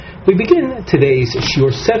We begin today's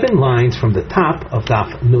shiur 7 lines from the top of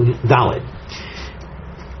Daf Nun Daled.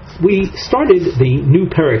 We started the new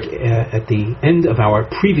parak at the end of our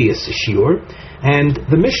previous shiur, and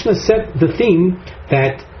the Mishnah set the theme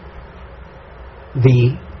that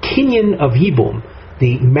the kinyan of Yibum,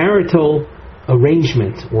 the marital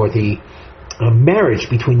arrangement or the marriage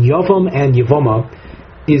between Yavam and Yevama,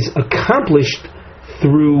 is accomplished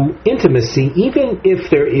through intimacy, even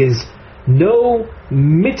if there is no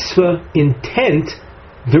mitzvah intent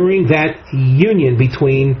during that union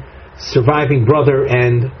between surviving brother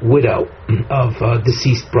and widow of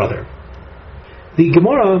deceased brother. The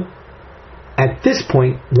Gemara at this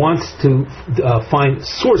point wants to find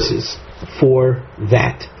sources for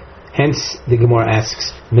that. Hence the Gemara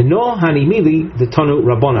asks, Mino hanimili detanu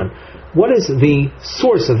rabbanan. What is the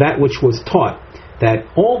source of that which was taught, that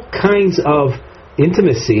all kinds of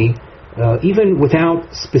intimacy, even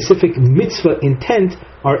without specific mitzvah intent,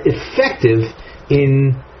 are effective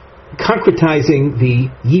in concretizing the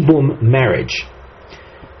Yibum marriage?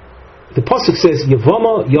 The pasuk says,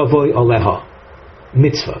 Yevama yavoi aleha,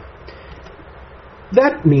 mitzvah.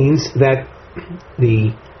 That means that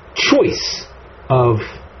the choice of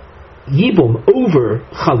Yibum over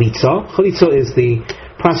Chalitza is the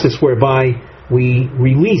process whereby we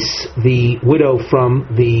release the widow from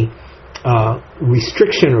the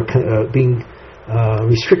restriction or being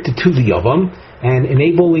restricted to the Yavam, and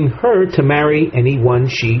enabling her to marry anyone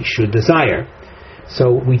she should desire.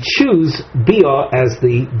 So we choose Bia as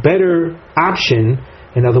the better option,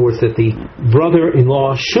 in other words, that the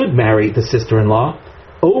brother-in-law should marry the sister-in-law,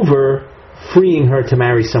 over freeing her to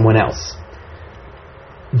marry someone else.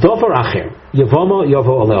 Davar acher, Yevama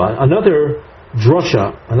yavo aleha. Another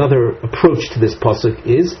drosha, another approach to this pasuk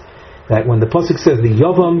is that when the pasuk says the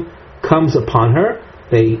Yavam comes upon her,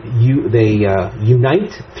 they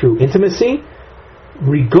unite through intimacy,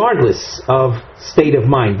 regardless of state of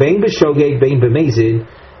mind. Bein b'shogeg, bein b'mezid,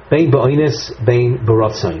 bein b'oines, bein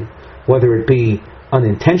b'rotzain. Whether it be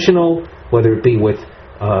unintentional, whether it be with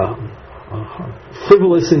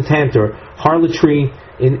frivolous intent or harlotry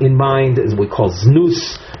in mind, as we call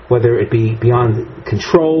znus, whether it be beyond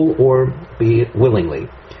control or be it willingly.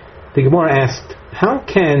 The Gemara asked, how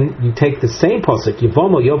can you take the same pasuk,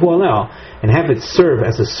 Yevama Yovu Alel, and have it serve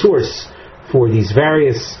as a source for these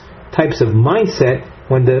various types of mindset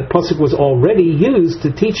when the pasuk was already used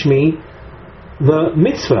to teach me the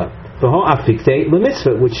mitzvah, the ha'afikte, the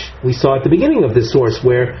mitzvah, which we saw at the beginning of this source,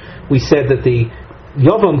 where we said that the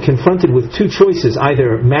Yavam confronted with two choices,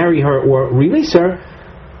 either marry her or release her,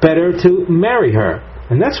 better to marry her.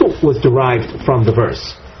 And that's what was derived from the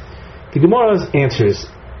verse. The Gemara answers,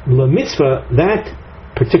 La mitzvah, that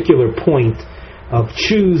particular point of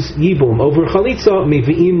choose Yibum over Chalitza,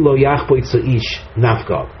 Mevi'im lo yachboitza ish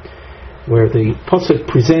nafka, where the pasuk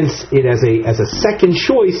presents it as a second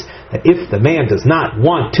choice, that if the man does not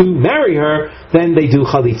want to marry her, then they do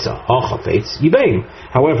Chalitza. Ha'chafetz yibeim.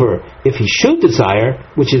 However, if he should desire,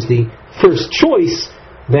 which is the first choice,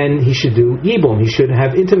 then he should do Yibum. He should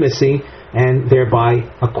have intimacy and thereby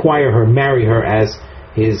acquire her, marry her as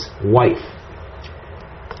his wife.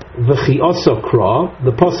 V'chi osokra,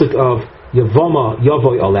 the pasuk of Yevama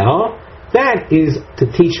Yavoi Aleha, that is to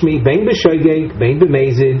teach me bein b'shogeg, bein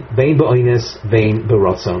b'mezid, bein b'oines, bein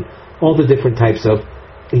b'rotzon. All the different types of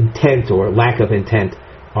intent or lack of intent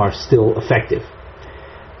are still effective.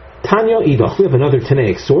 Tanya idach, we have another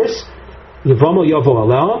Tanaic source. Yevama Yavo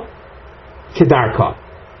Aleha kedarka.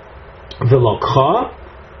 V'lokcha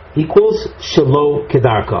equals shelo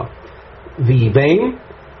kedarka. V'yivein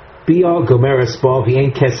bia gomeres ba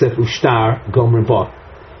v'ein kesef ushtar gomer ba.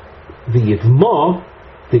 V'yivma,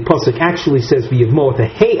 the pasuk actually says v'yivma with a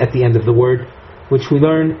hey at the end of the word, which we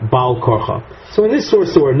learn bal korcha. So in this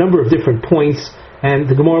source there were a number of different points, and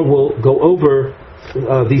the Gemara will go over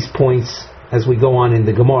these points as we go on in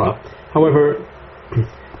the Gemara. However,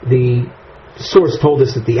 the source told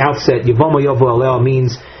us at the outset, Yevama Yovu Alel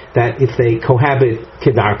means that if they cohabit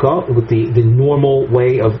kedarka, with the normal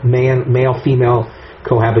way of male-female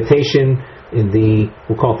cohabitation, in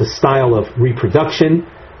we'll call it the style of reproduction,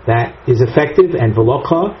 that is effective. And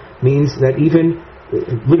velokha means that even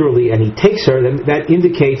literally, and he takes her, that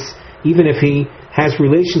indicates even if he has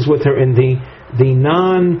relations with her in the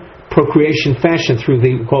non-procreation fashion through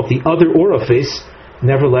we'll call it the other orifice,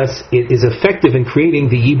 nevertheless it is effective in creating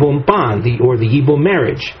the Yibum bond, or the Yibum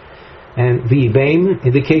marriage. And V'yibeim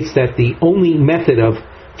indicates that the only method of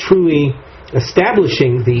truly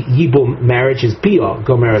establishing the Yibum marriage is Bia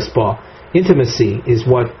Gomeres Ba. Intimacy is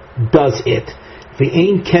what does it. The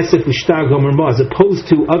Ein Kesef Ushtar Gomer Ba, as opposed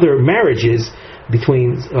to other marriages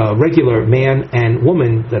between regular man and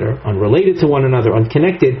woman that are unrelated to one another,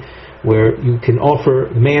 unconnected, where the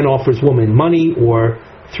man offers woman money, or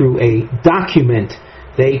through a document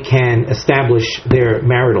they can establish their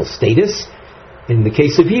marital status. In the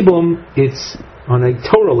case of Yibum, it's on a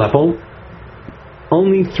Torah level,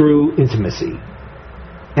 only through intimacy.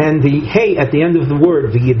 And the hey at the end of the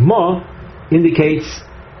word, v'yidma, indicates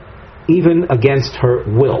even against her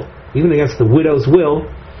will, even against the widow's will,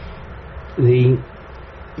 the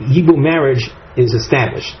Yibum marriage is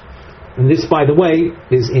established. And this, by the way,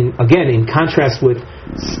 is in contrast with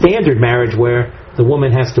standard marriage, where the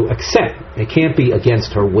woman has to accept. It can't be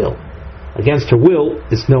against her will. Against her will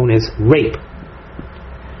is known as rape.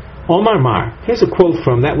 Omar Mar. Here's a quote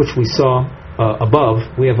from that which we saw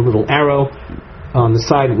above. We have a little arrow on the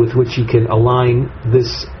side with which you can align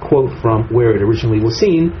this quote from where it originally was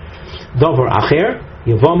seen. Davar acher,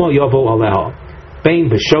 Yevamo Yovo Aleha, Bein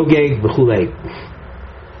b'shogeg v'chulei,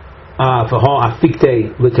 v'ha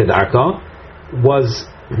afikte l'kedarka. Was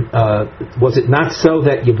it not so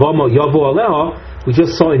that Yevamo Yovo Aleha, we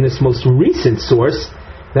just saw in this most recent source,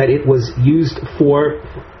 that it was used for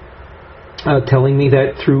telling me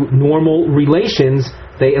that through normal relations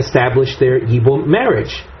they established their Yibum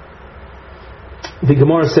marriage. The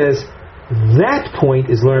Gemara says that point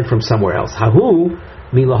is learned from somewhere else. Hahu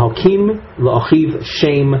milahakim la'achiv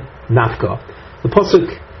shem nafka. The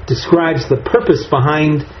pasuk describes the purpose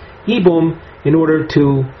behind Yibum in order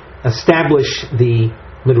to establish the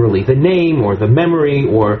name or the memory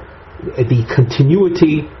or the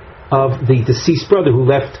continuity of the deceased brother who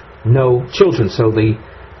left no children. So the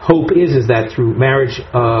hope is that through marriage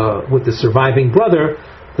with the surviving brother,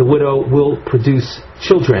 the widow will produce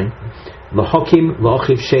children. Lahakim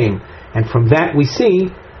la'achiv shem. And from that we see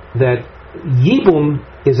that Yibum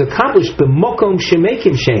is accomplished b'mokom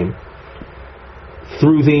shemekim shem,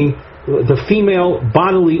 through the female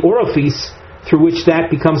bodily orifice through which that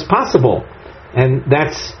becomes possible. And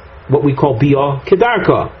that's what we call Bia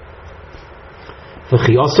Kedarka. The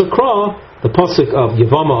Chiyasa Kra, the pasuk of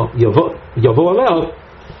Yevamo Yavo Alel,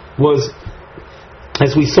 was,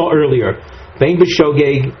 as we saw earlier, Bein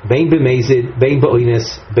b'shogeg, Bein b'mezid, Bein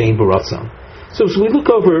b'oines, Bein b'ratzon. So as we look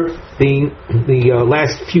over the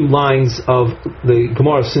last few lines of the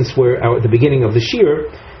Gemara, since we're at the beginning of the Shir,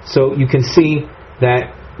 so you can see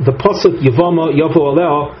that the pasuk Yevamo Yavo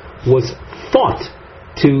Alel was thought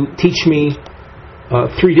to teach me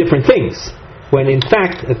three different things, when in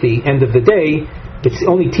fact at the end of the day it's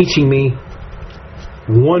only teaching me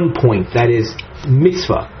one point, that is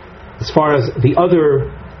mitzvah. As far as the other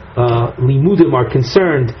limudim are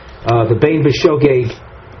concerned, the bein b'shogeg,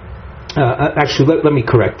 actually let me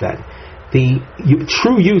correct that. The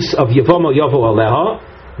true use of Yevamo Yavo Aleha,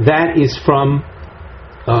 that is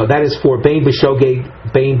for bein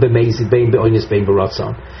b'shogeg, bein b'mezid, bein b'oines, bein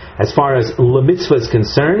b'ratzon. As far as lemitzvah is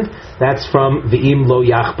concerned, that's from v'im lo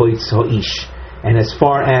yachboitz ha'ish. And as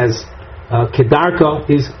far as kedarka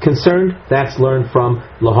is concerned, that's learned from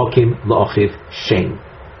lahakim la'achiv shem.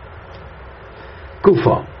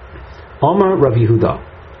 Gufa, Omar Rav Yehuda.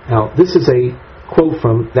 Now, this is a quote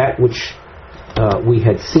from that which we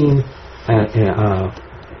had seen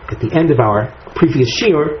at the end of our previous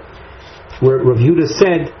shir, where Rav Yehuda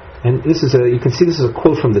said, and this is you can see this is a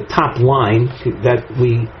quote from the top line, that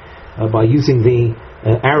we, by using the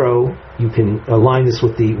arrow, you can align this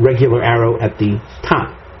with the regular arrow at the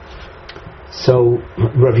top. So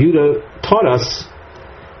Rav Yehuda taught us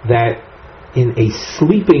that in a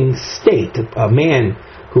sleeping state, a man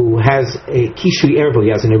who has a kishui erbo, he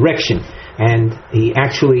has an erection, and he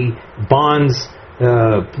actually bonds in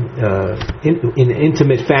an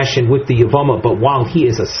intimate fashion with the Yavama, but while he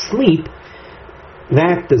is asleep,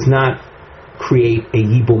 that does not create a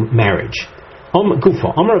Yibum marriage.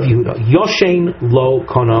 Gufa, Amar Rav Yehuda, Yoshein lo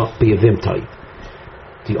kona b'yavimtai.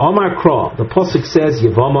 The Omar Kra, the pasuk says,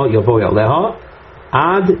 Yavama yavoy aleha,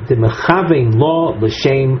 ad de mechavein lo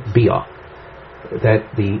l'shem bia.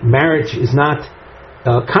 That the marriage is not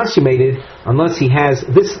consummated unless he has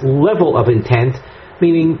this level of intent,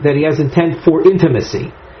 meaning that he has intent for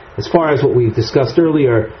intimacy. As far as what we discussed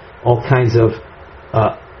earlier, all kinds of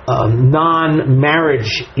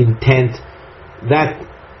non-marriage intent, that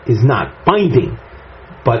is not binding.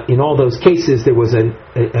 But in all those cases, there was an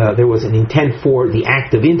intent for the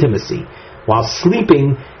act of intimacy. While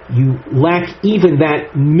sleeping, you lack even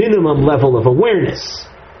that minimum level of awareness.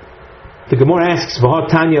 The Gemara asks, V'ha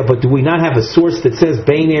Tanya, but do we not have a source that says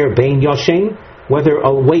Bein Er, Bein Yoshein? Whether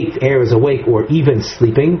awake, air is awake, or even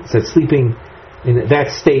sleeping, so that sleeping in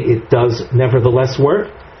that state, it does nevertheless work.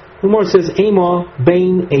 The Gemara says, Ema,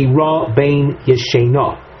 Bein Eira, Bein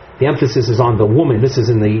Yeshena. the emphasis is on the woman. This is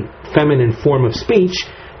in the feminine form of speech,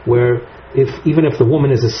 where even if the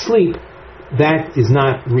woman is asleep, that's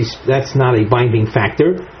not a binding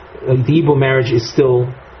factor. The Yibum marriage is still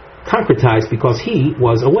concretized because he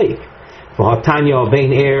was awake. V'hatanya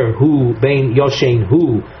bein er hu bein yoshen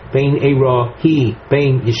hu bein era he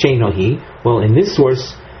bein yesheno he. Well, in this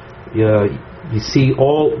source, you see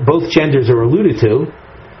both genders are alluded to,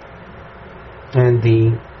 and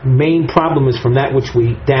the main problem is from that which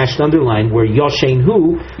we underlined, where yoshen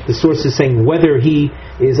hu, the source is saying whether he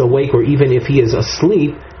is awake or even if he is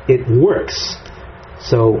asleep, it works.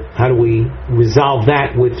 So how do we resolve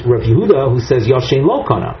that with Rav Yehuda, who says Yoshein lo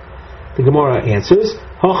kana? The Gemara answers,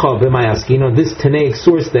 Hacha b'mayaskino, this Tanaic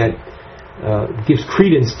source that gives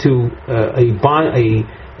credence to a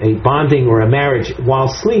bonding or a marriage while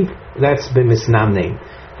asleep, that's b'misnamne.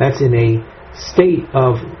 That's in a state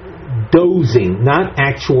of dozing, not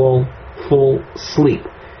actual full sleep.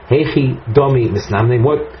 Hechi domi misnamne.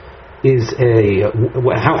 What is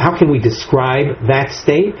how can we describe that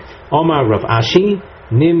state? Omar Rav Ashi,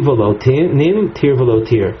 nim tir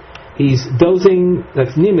velotir. He's dozing.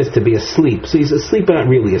 That's nim is to be asleep. So he's asleep but not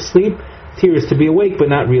really asleep. Tir is to be awake but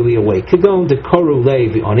not really awake. Kagon de koru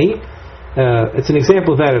le oni. It's an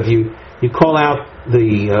example of that. Of you call out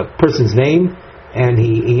the person's name and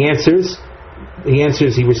he answers.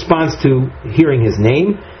 He responds to hearing his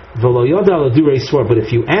name. But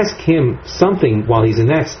if you ask him something while he's in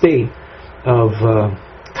that state of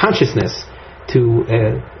consciousness, to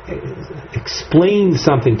explain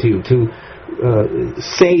something to you, to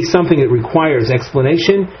say something that requires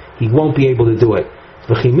explanation, he won't be able to do it.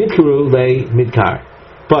 But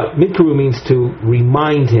midkaru means to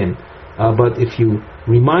remind him. But if you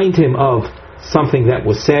remind him of something that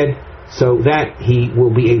was said, so that he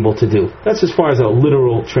will be able to do. That's as far as a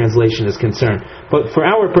literal translation is concerned. But for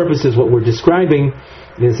our purposes, what we're describing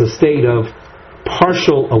is a state of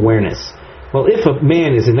partial awareness. Well, if a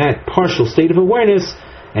man is in that partial state of awareness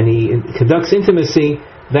and he conducts intimacy,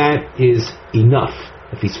 that is enough.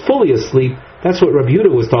 If he's fully asleep, that's what Rabbi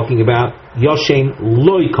Yehuda was talking about. Yoshein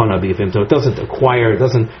loy kana b'yivimto. It doesn't acquire, it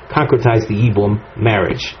doesn't concretize the Yibum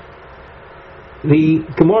marriage. The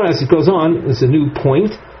Gemara, as it goes on, is a new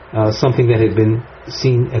point. Something that had been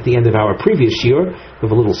seen at the end of our previous year. We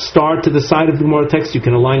have a little star to the side of the Gemara text. You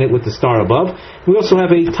can align it with the star above. We also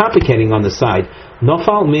have a topic heading on the side.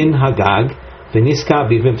 Nofal min hagag v'niska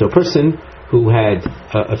b'yivimto. A person who had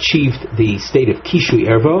achieved the state of kishui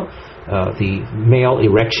ervo, the male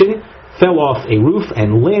erection, fell off a roof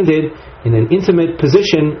and landed in an intimate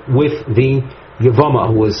position with the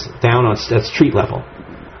Yevama, who was down at street level.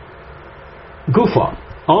 Gufa,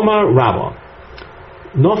 Omar Rabba.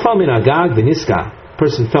 Nofal min agag v'niska.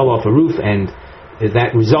 Person fell off a roof and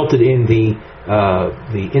that resulted in the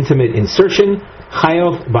intimate insertion.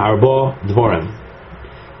 Chayav ba'arbo dvorim.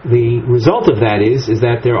 The result of that is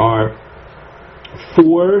that there are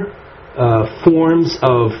 4 forms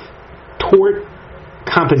of tort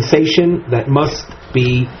compensation that must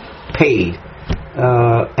be paid,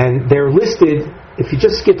 and they're listed. If you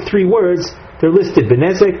just skip 3 words, they're listed: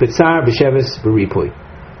 benezek, b'tzar, b'sheves, b'ripui.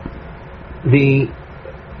 The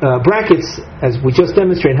brackets, as we just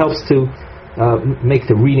demonstrated, helps to make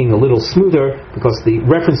the reading a little smoother, because the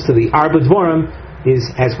reference to the Arba Dvorim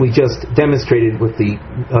is, as we just demonstrated, with the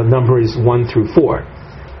numbers 1 through 4.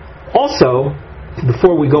 Also,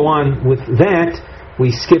 before we go on with that,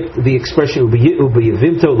 we skipped the expression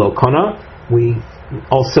Ubiyavimto lo kana. We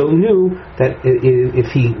also knew that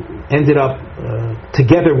if he ended up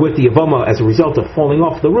together with the Yavama as a result of falling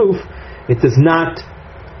off the roof, it does not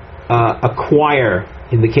acquire.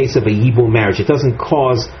 In the case of a Yibum marriage, it doesn't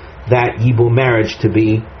cause that Yibum marriage to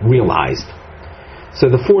be realized. So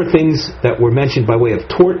the 4 things that were mentioned by way of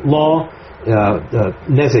tort law: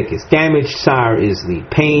 Nezek is damage, Sar is the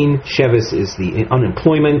pain, Shevis is the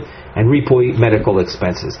unemployment, and Ripui medical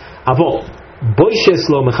expenses. Avol, Boishes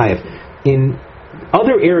lo mechayev. In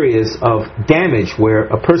other areas of damage where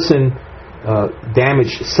a person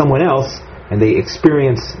damaged someone else and they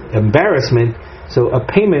experience embarrassment, so a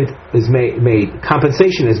payment is made,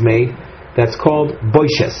 compensation is made, that's called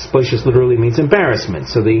boishes. Boishes literally means embarrassment.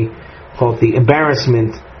 So they call it the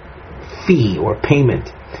embarrassment fee or payment.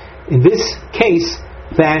 In this case,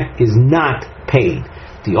 that is not paid.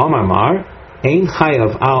 The Omar Mar, ein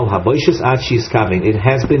chayav al haboishes ad shiskavin. It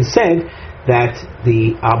has been said that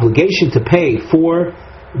the obligation to pay for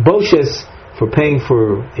boishes, for paying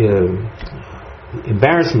for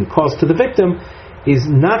embarrassment caused to the victim, is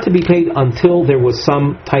not to be paid until there was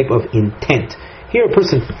some type of intent. Here a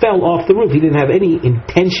person fell off the roof. He didn't have any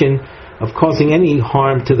intention of causing any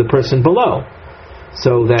harm to the person below.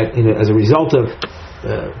 So that as a result of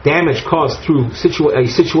damage caused through a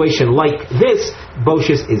situation like this,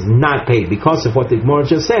 Boshes is not paid. Because of what the Gemara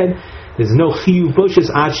just said, there's no chiyuv Boshes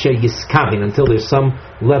ad she yiskavin, until there's some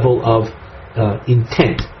level of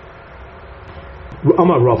intent.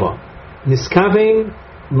 Amar Rava, niskavin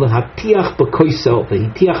lehatiach b'koiso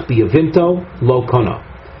v'hitiach b'yavinto lo kona.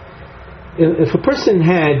 If a person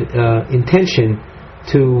had intention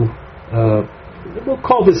to, we'll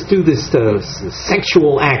call this, do this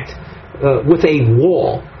sexual act with a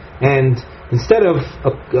wall, and instead of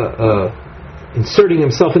inserting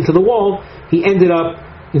himself into the wall, he ended up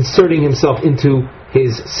inserting himself into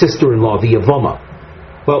his sister-in-law, the Yavama.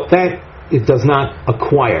 Well, that it does not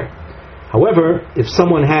acquire. However, if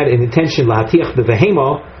someone had an intention, lahatiach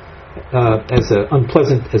b'vehema, as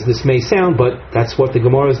unpleasant as this may sound, but that's what the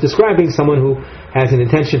Gemara is describing, someone who has an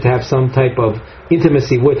intention to have some type of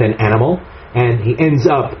intimacy with an animal, and he ends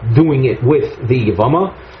up doing it with the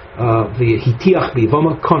Yavama, the hitiach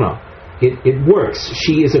b'Yavama kona. It works.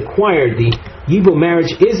 She is acquired. The Yibum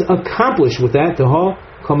marriage is accomplished with that.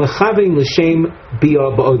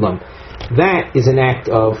 That is an act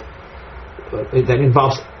of that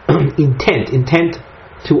involves intent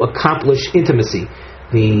to accomplish intimacy.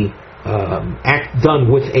 The act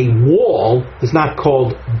done with a wall is not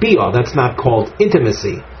called bia. That's not called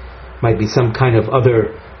intimacy. Might be some kind of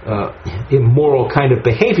other immoral kind of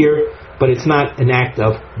behavior, but it's not an act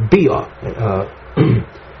of bia.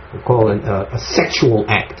 We call it a sexual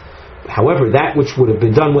act. However, that which would have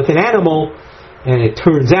been done with an animal, and it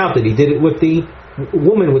turns out that he did it with the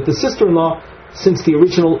woman, with the sister-in-law, since the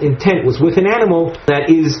original intent was with an animal, that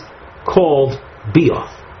is called bia.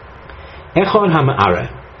 Echad hama'ara.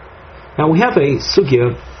 Now we have a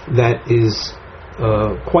sugya that is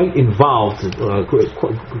quite involved,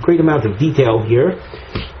 great amount of detail here,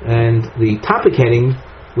 and the topic heading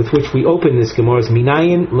with which we open this Gemara is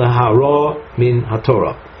Minayin Lahara Min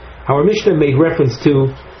HaTorah. Our Mishnah made reference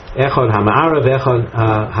to Echad HaMa'ara v'Echad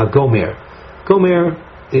HaGomer. Gomer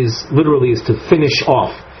is to finish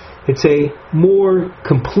off. It's a more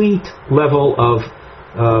complete level of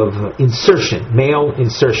insertion, male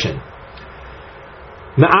insertion.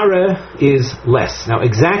 Ma'ara is less. Now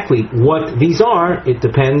exactly what these are, it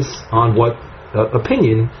depends on what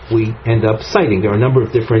opinion we end up citing. There are a number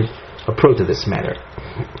of different approaches to this matter.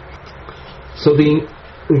 So the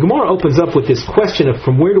Gemara opens up with this question of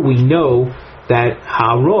from where do we know that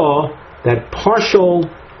hara, that partial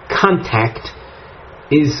contact,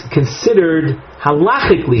 is considered,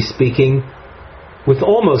 halachically speaking, with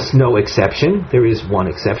almost no exception, there is one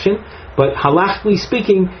exception, but halachically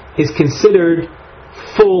speaking is considered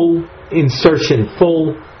full insertion,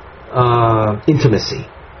 full intimacy.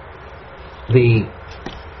 The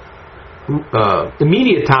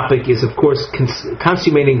immediate topic is, of course,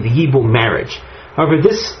 consummating the Yibum marriage. However,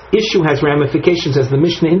 this issue has ramifications, as the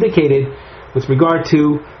Mishnah indicated, with regard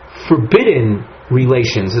to forbidden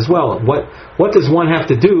relations as well. What does one have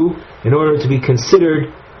to do in order to be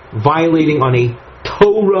considered violating on a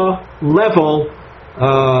Torah level?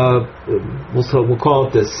 We'll call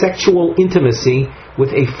it the sexual intimacy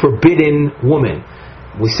with a forbidden woman.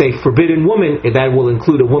 We say forbidden woman, that will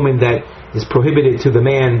include a woman that is prohibited to the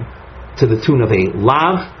man to the tune of a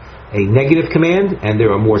lav, a negative command, and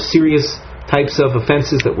there are more serious types of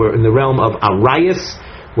offenses that were in the realm of arayas,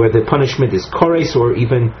 where the punishment is kores or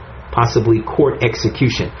even possibly court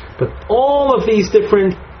execution. But all of these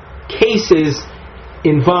different cases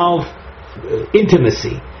involve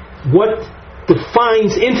intimacy. What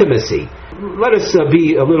defines intimacy? Let us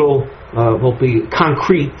be a little, we'll be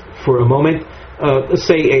concrete for a moment. Let's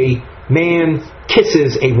say a man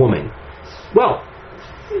kisses a woman. Well,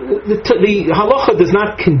 the halacha does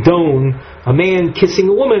not condone a man kissing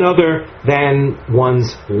a woman other than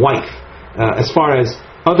one's wife. As far as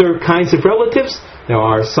other kinds of relatives, there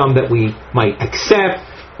are some that we might accept,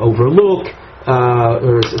 overlook,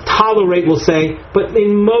 or tolerate, we'll say, but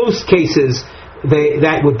in most cases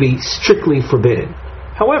that would be strictly forbidden.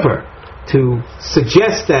 However, to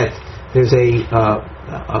suggest that there's a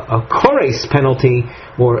kores penalty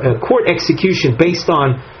or a court execution based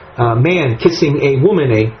on a man kissing a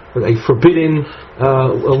woman, a forbidden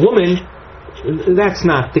a woman, that's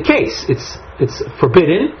not the case. It's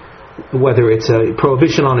forbidden, whether it's a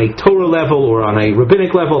prohibition on a Torah level or on a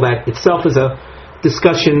rabbinic level. That itself is a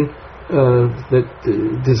discussion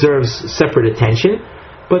that deserves separate attention.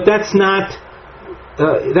 But that's not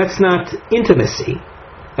intimacy.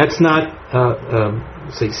 That's not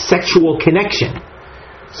say sexual connection.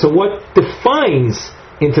 So what defines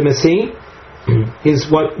intimacy is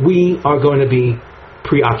what we are going to be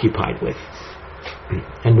preoccupied with.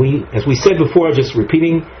 And we, as we said before, I'm just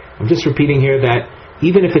repeating here that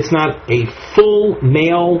even if it's not a full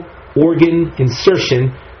male organ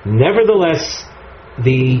insertion, nevertheless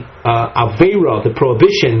the avera, the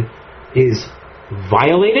prohibition, is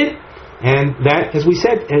violated, and that, as we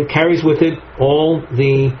said, carries with it all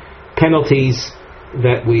the penalties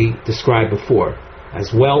that we described before,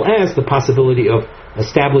 as well as the possibility of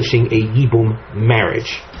establishing a yibum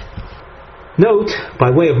marriage. Note,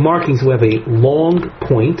 by way of markings, we have a long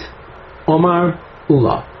point, Omar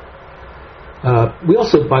Ula. We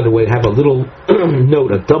also, by the way, have a little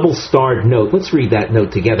note, a double-starred note. Let's read that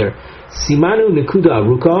note together. Simanu Nekuda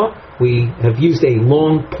Aruka, we have used a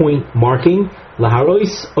long point marking,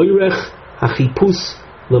 Laharois Oirech Hachipus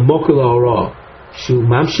Lemokul Ora, Shu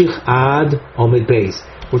Mamshich Ad Omid Beis.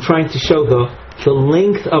 We're trying to show the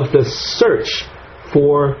length of the search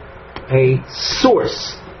for a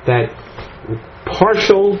source that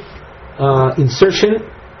partial insertion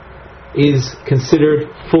is considered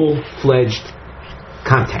full-fledged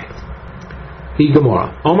contact. The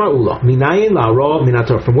Gemara, Omar Ula, Minayin La'ara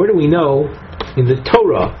Minator. From where do we know in the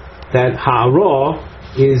Torah that Ha'ara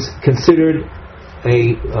is considered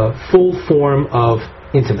a full form of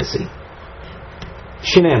intimacy?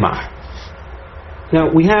 Shinema. Now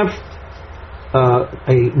we have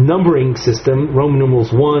a numbering system, Roman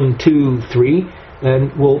numerals 1, 2, 3,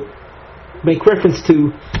 and we'll make reference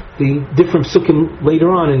to the different psukim later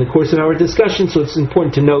on in the course of our discussion, so it's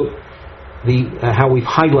important to note how we've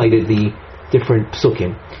highlighted the different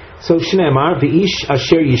psukim. So, Shneimar, V'ish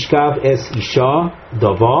asher yishkav es isha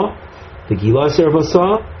dava, v'gila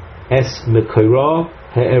servasa es mekoira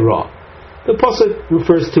he'era. The pasuk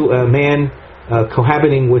refers to a man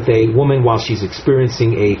cohabiting with a woman while she's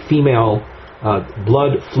experiencing a female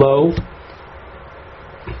blood flow.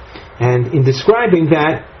 And in describing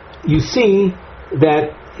that, you see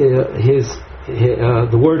that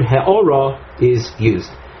the word he'ora is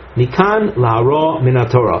used. Nikan la'ara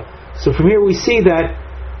minatora. So from here we see that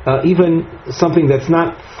even something that's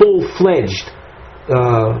not full-fledged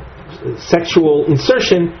sexual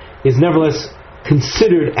insertion is nevertheless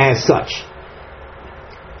considered as such.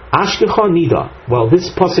 Ashkecha nida. Well, this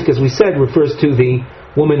pasuk, as we said, refers to the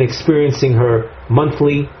woman experiencing her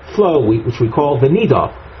monthly flow, which we call the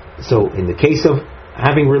nida. So in the case of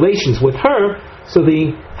having relations with her, so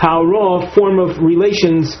the ha'ara form of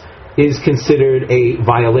relations is considered a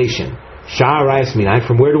violation. Sha'arayas minai,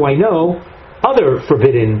 from where do I know other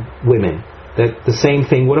forbidden women that the same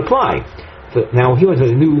thing would apply? Now here is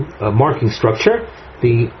a new marking structure.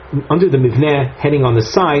 Under the mivneh heading on the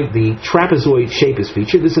side, the trapezoid shape is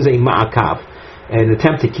featured. This is a ma'akav, an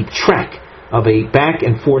attempt to keep track of a back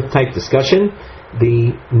and forth type discussion.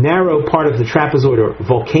 The narrow part of the trapezoid, or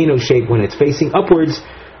volcano shape, when it's facing upwards,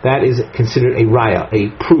 that is considered a raya, a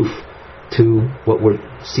proof to what we're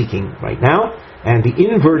seeking right now. And the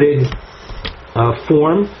inverted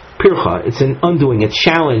form, pircha, it's an undoing, a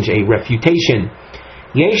challenge, a refutation.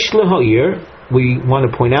 Yesh lehoir, we want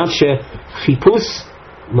to point out, she chipus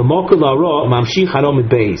lemokul ha'ara mamshich harom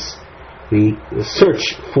beis. The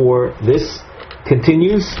search for this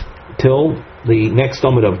continues till the next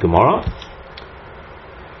Omid of Gemara.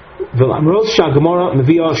 Even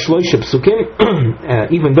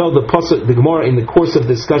though the Gemara in the course of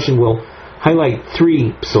the discussion will highlight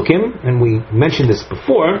 3 psukim, and we mentioned this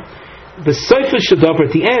before, the Sefer Shadavar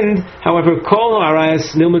at the end, however, Kol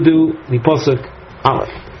Arayas Nilmadu Pasuk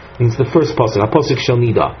Aleph, means the first pasuk, Pasuk Shel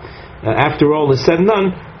Nida. After all is said and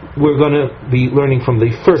done, we're going to be learning from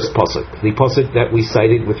the first pasuk, the pasuk that we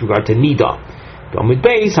cited with regard to Nida. Amid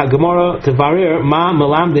Beis HaGemara Tevarer Ma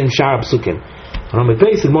Melamdim Shar Psukim. On Amid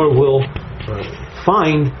Beis, the Gemara will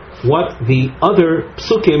find what the other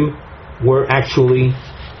psukim were actually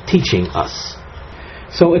teaching us.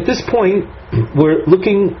 So at this point, we're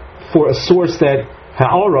looking for a source that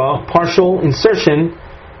ha'ara, partial insertion,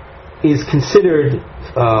 is considered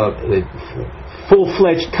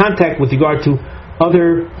full-fledged contact with regard to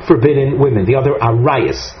other forbidden women, the other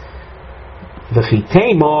arayas.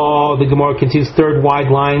 The Gemara continues, third wide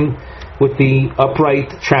line with the upright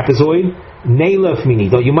trapezoid. Neilaf mini,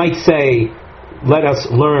 though you might say, let us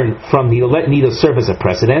learn from Nida, let Nida serve as a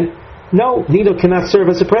precedent. No, Nida cannot serve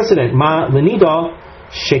as a precedent. Ma lenida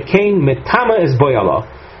shekain metama es boyala.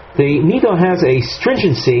 The Nida has a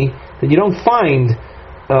stringency that you don't find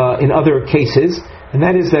in other cases, and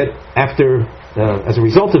that is that after, as a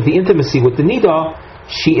result of the intimacy with the Nida,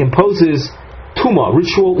 she imposes tuma,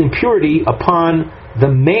 ritual impurity, upon the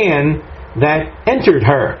man that entered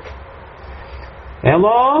her.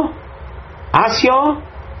 Ela asya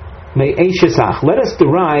me eshesach. Let us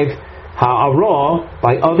derive ha'ara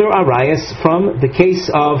by other arayas from the case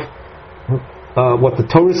of what the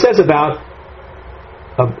Torah says about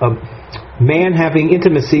man having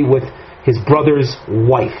intimacy with his brother's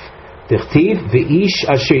wife. Dichtiv v'ish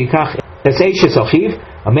asher yikach es eishes achiv,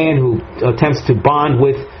 a man who attempts to bond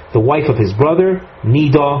with the wife of his brother,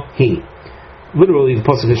 nida he. Literally, the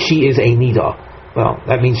pasuk says she is a nida. Well,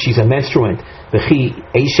 that means she's a menstruant. V'chi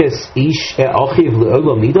eishes ish achiv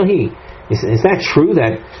le'olam nida he. Is that true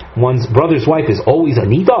that one's brother's wife is always a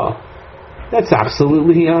nida? That's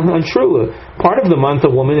absolutely untrue. Part of the month a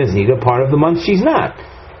woman is nida, part of the month she's not.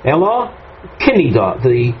 Ella kenida.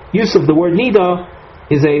 The use of the word nida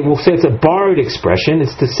is we'll say it's a borrowed expression.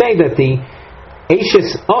 It's to say that the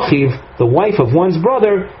Eishes Achiv, the wife of one's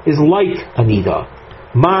brother, is like a nida.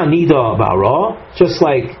 Ma nida bara, just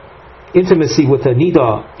like intimacy with a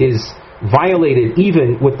nida is violated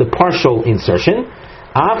even with the partial insertion.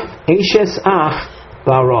 Af Eishes Ach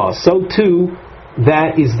bara. So too,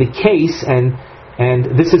 that is the case,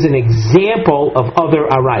 and this is an example of other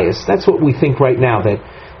arayas. That's what we think right now, that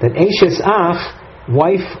Eishes Ach,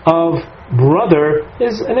 wife of brother,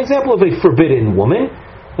 is an example of a forbidden woman,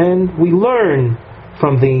 and we learn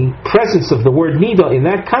from the presence of the word nida in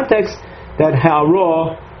that context that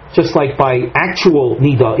ha'ara, just like by actual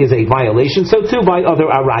nida is a violation, so too by other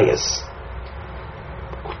arayas.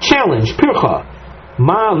 Challenge, pircha.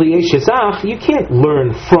 Ma li Eishes Ach, you can't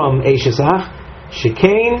learn from Eishes Ach.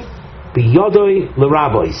 Shekain biyodoi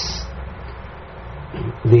l'rabois.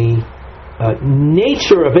 The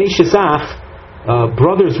nature of Eishes Ach,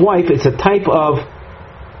 brother's wife, it's a type of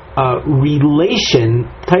relation,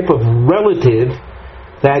 type of relative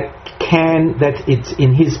that it's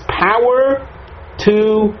in his power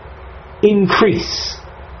to increase,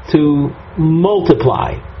 to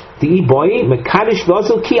multiply. The boy mekadosh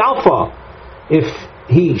v'azil ki alpha. If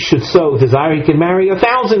he should so desire, he can marry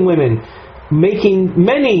 1,000 women, making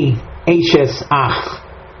many Eishes Ach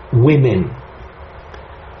women.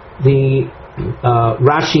 The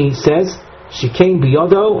Rashi says, Shekain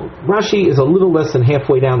biyodo. Rashi is a little less than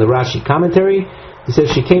halfway down the Rashi commentary. He says,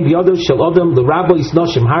 Shekain biyodo shel odom l'rabois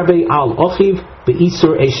noshim harbe al ochiv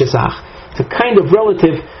be'isur Eishes Ach. It's a kind of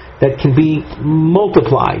relative that can be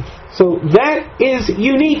multiplied. So that is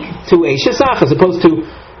unique to Eishes Ach, as opposed to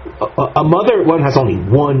a mother. One has only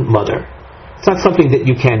one mother. It's not something that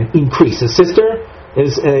you can increase. A sister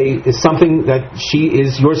is something that she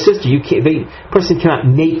is your sister. Person cannot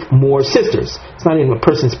make more sisters. It's not in a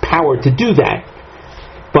person's power to do that.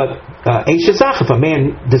 But Eishes Ach, if a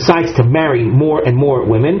man decides to marry more and more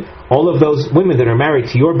women, all of those women that are married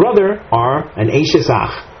to your brother are an Eishes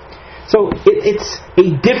Ach. So it's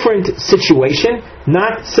a different situation,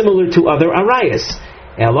 not similar to other arayas.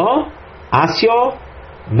 Elo asyo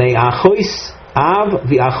me'achois av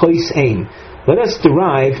v'achois ein. Let us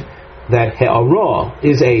derive that he'ara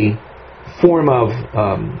is a form of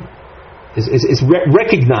is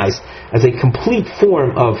recognized as a complete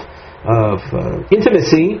form of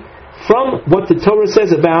intimacy from what the Torah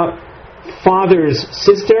says about father's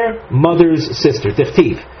sister, mother's sister.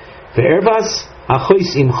 Tichtiv ve'ervas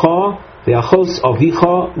achos imcha ve'achos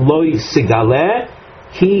avicha loy sigale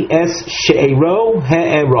ki es she'ero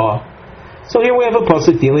he'era. So here we have a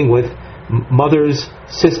pasuk dealing with mother's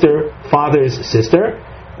sister, father's sister,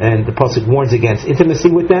 and the pasuk warns against intimacy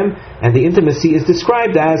with them, and the intimacy is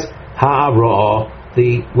described as ha'ara,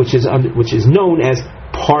 which is known as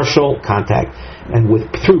partial contact. And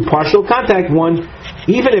through partial contact, one,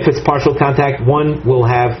 even if it's partial contact, one will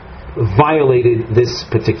have violated this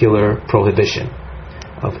particular prohibition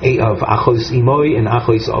of achos imoy and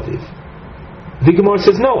achos aviv. The Gemara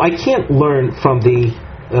says, no, I can't learn from the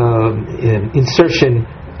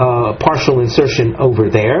partial insertion over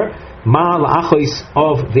there. Ma la'achois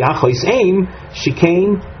of the achois aim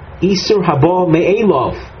shekain isur haba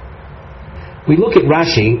me'elov. We look at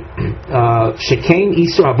Rashi, shekain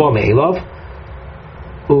isur haba me'elov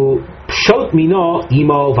pshot mino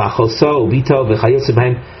imo v'achoso vito v'chayos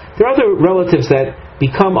b'hem. There are other relatives that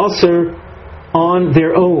become usur on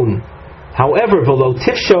their own. However, v'lo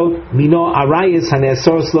tifshot mino arayis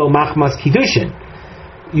hanesoros lo machmas kiddushin.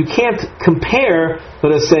 You can't compare,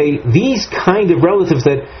 let us say, these kind of relatives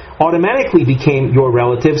that automatically became your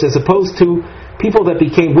relatives, as opposed to people that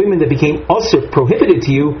became women that became also prohibited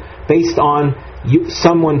to you based on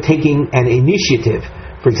someone taking an initiative.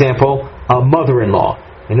 For example, a mother-in-law.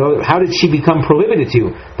 How did she become prohibited to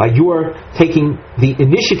you? By your taking the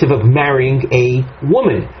initiative of marrying a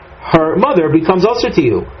woman. Her mother becomes also to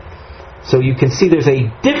you. So you can see there's a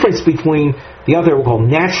difference between the other we'll call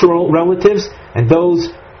natural relatives and those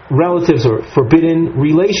relatives or forbidden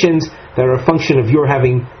relations that are a function of your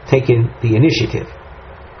having taken the initiative.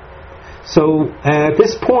 So at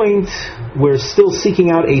this point, we're still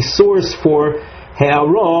seeking out a source for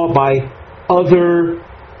he'ara by other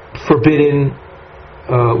forbidden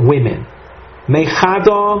women.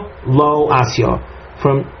 Mechada lo asya.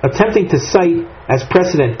 From attempting to cite as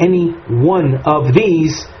precedent any one of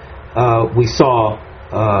these, we saw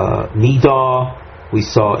Nida, we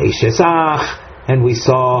saw Eshesach, and we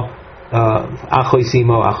saw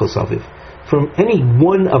Achoisimo, Achosaviv. From any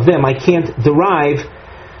one of them, I can't derive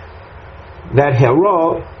that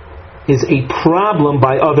Hera is a problem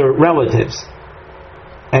by other relatives.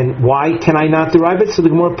 And why can I not derive it? So the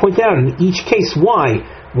Gemara pointed out in each case why.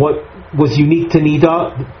 What was unique to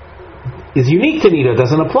Nida is unique to Nida,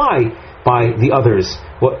 doesn't apply by the others.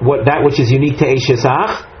 What that which is unique to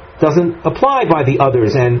Eshesach doesn't apply by the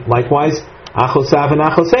others, and likewise Achosav and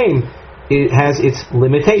Achoseim, it has its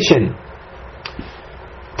limitation.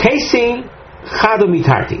 Tesi Chado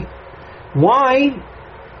Mitarti. Why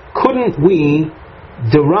couldn't we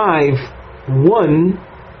derive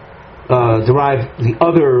the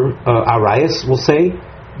other arayas, we'll say,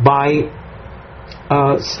 by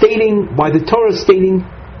the Torah stating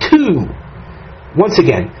two? Once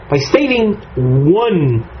again, by stating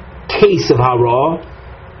one case of hara,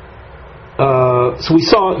 so we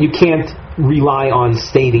saw you can't rely on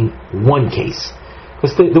stating one case,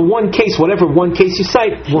 because the one case, whatever one case you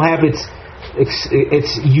cite, will have its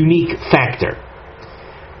unique factor.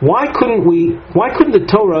 Why couldn't the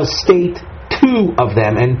Torah state two of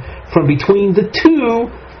them, and from between the two,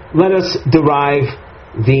 let us derive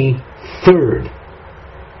the third?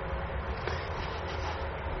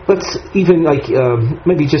 Let's even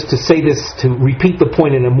maybe just to say this, to repeat the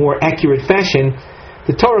point in a more accurate fashion.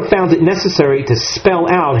 The Torah found it necessary to spell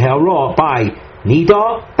out Hera by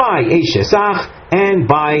Nida, by Eshesach, and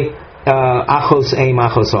by Achos Eim,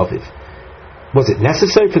 Achos Aviv. Was it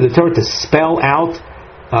necessary for the Torah to spell out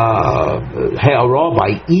Hera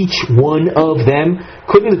by each one of them?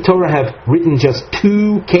 Couldn't the Torah have written just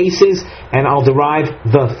two cases, and I'll derive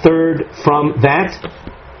the third from that?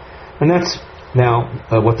 And that's now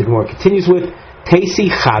what the Gemara continues with. Tesi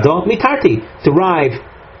Chada Mitarti. Derive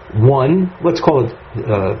one, let's call it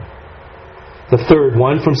the third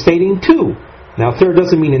one, from stating two. Now, third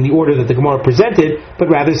doesn't mean in the order that the Gemara presented, but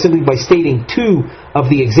rather simply by stating two of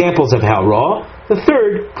the examples of Hera, the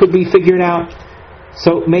third could be figured out.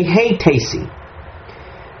 So, Mehei Tesi.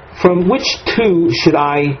 From which two should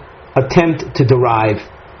I attempt to derive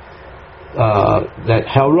that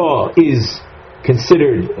Hera is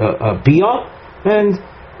considered a Bia, and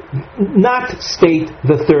not state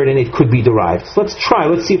the third, and it could be derived? So let's try.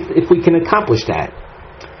 Let's see if we can accomplish that.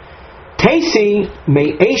 Tesi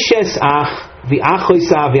me'eshes ach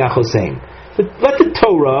v'achoisa v'achoseim. Let the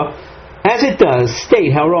Torah, as it does,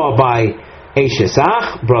 state Hera by eshes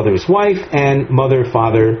ach, brother's wife, and mother,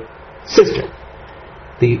 father, sister.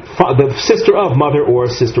 The sister of mother or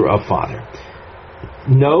sister of father.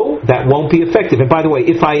 No, that won't be effective. And by the way,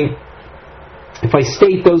 if I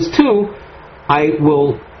state those two, I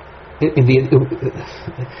will.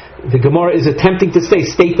 The Gemara is attempting to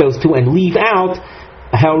state those two and leave out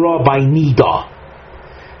Hera by Nida.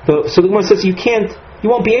 So the Gemara says you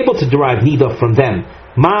won't be able to derive Nida from them.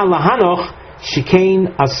 Ma lahanoch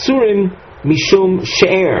shikein asurim mishum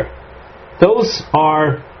she'er. Those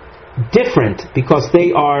are different because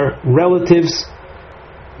they are relatives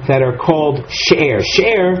that are called she'er.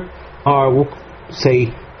 She'er are, we'll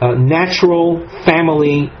say, natural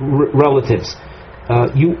family relatives.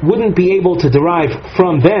 You wouldn't be able to derive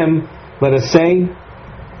from them, let us say,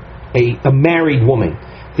 a married woman.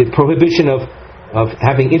 The prohibition of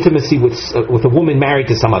having intimacy with a woman married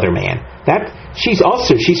to some other man. That she's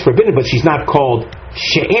forbidden, but she's not called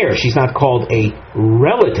she'er. She's not called a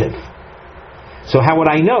relative. So how would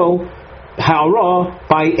I know Hara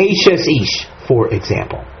by Eshes Ish, for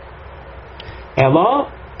example? Ella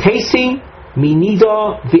Tesi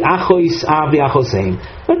Minida v'achois v'achoseim.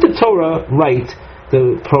 Let the Torah write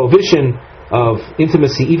the prohibition of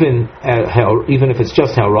intimacy, even if it's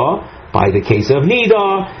just Hera, by the case of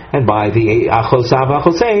Nida and by the Achosav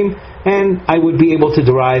Achoseim, and I would be able to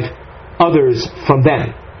derive others from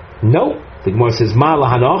them. No, the Gemara says Ma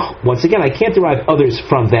lahanoch. Once again, I can't derive others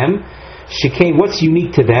from them. Shekain, what's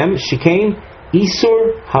unique to them? Shekain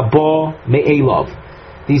Isur Haba Me'elav.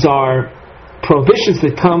 These are prohibitions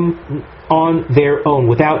that come on their own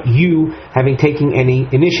without you having taken any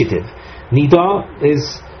initiative. Nida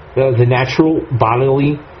is the natural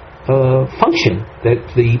bodily function that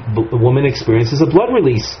the woman experiences a blood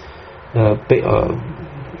release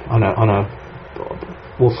on a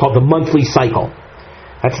we'll call the monthly cycle.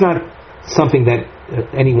 That's not something that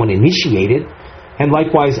anyone initiated. And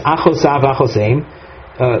likewise, achosav achoseim,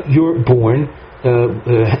 you're born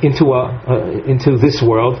into this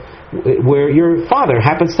world where your father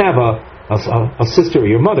happens to have a sister, or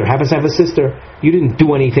your mother happens to have a sister, you didn't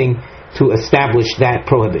do anything to establish that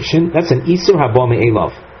prohibition. That's an Isur Haba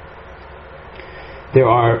Me'elav. There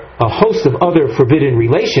are a host of other forbidden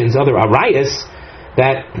relations, other arayas,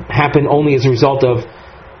 that happen only as a result of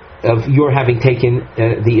your having taken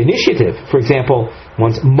the initiative. For example,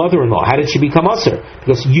 one's mother-in-law, how did she become usher?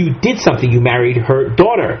 Because you did something, you married her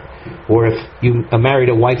daughter. Or if you married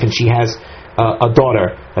a wife and she has a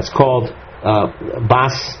daughter, that's called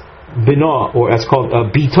Bas Bina, or that's called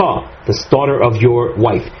Bita, the daughter of your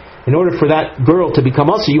wife. In order for that girl to become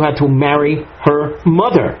usher, you had to marry her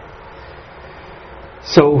mother.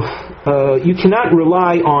 So you cannot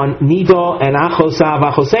rely on Nida and Achosa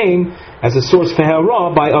v'Achoseim as a source for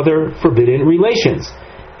Ha'ara by other forbidden relations.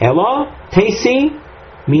 Ela Tesi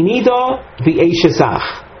Minida v'Eishesach.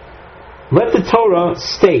 Let the Torah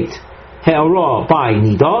state Ha'ara by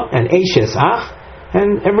Nida and Eishesach,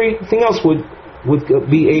 and everything else would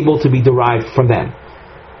be able to be derived from them.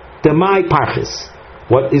 Demai Parchis.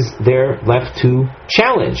 What is there left to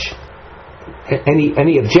challenge?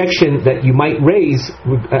 Any objection that you might raise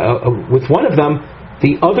with one of them,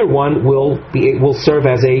 the other one will serve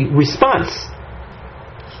as a response.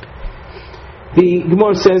 The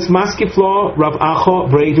Gemara says, "Maskiflo Rav Acha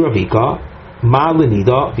Breid Ravika Ma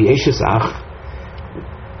Lenida V'Eshesach."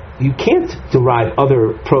 You can't derive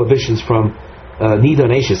other prohibitions from Nida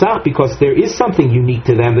and Eshesach because there is something unique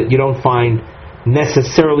to them that you don't find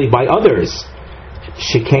necessarily by others.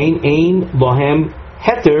 Shekain Ein Lohem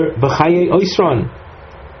Heter B'Chaye Oisran.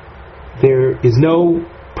 There is no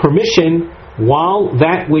permission while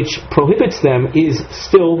that which prohibits them is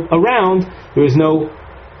still around. There is no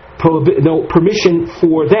permission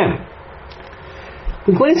for them.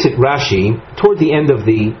 We glance at Rashi toward the end of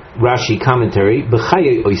the Rashi commentary.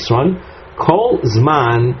 B'Chaye Oisran Kol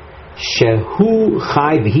Zman Shehu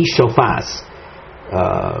Chai V'Hi Shofas.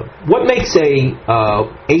 What makes a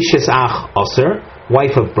Eishes Ach Aser,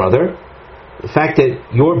 wife of brother? The fact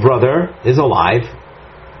that your brother is alive,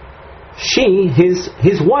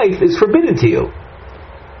 his wife is forbidden to you.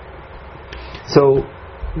 So,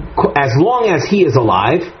 as long as he is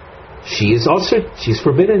alive, she is also, she's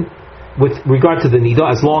forbidden. With regard to the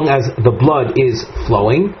Nida, as long as the blood is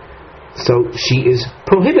flowing, so she is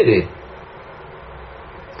prohibited.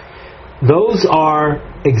 Those are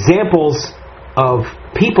examples of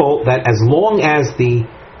people that as long as the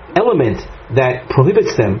element that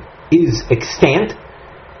prohibits them is extant,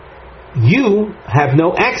 you have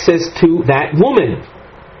no access to that woman.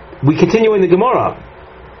 We continue in the Gemara.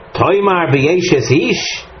 Toimar b'yeshes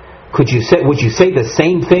ish. Would you say the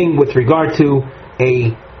same thing with regard to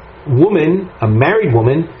a woman, a married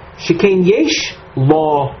woman? Shekain yesh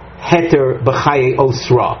law heter b'chaye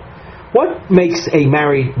osra. What makes a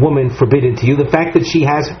married woman forbidden to you? The fact that she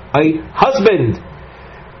has a husband.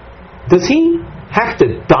 Does he have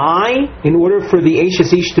to die in order for the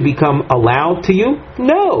Eishes Ish to become allowed to you?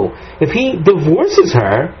 No. If he divorces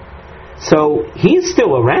her, so he is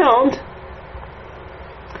still around.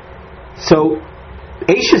 So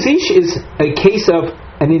Eishes Ish is a case of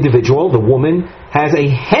an individual. The woman has a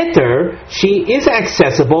heter. She is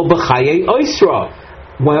accessible b'chaye oisra.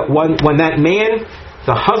 When that man,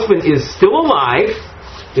 the husband, is still alive,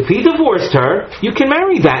 if he divorced her, you can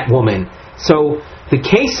marry that woman. So the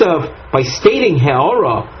case of, by stating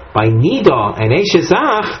Ha'ara, by Nida and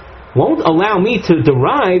Eshesach, won't allow me to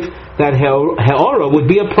derive that Ha'ara would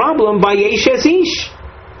be a problem by Eshes Ish.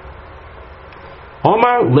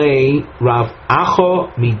 Omar lei Rav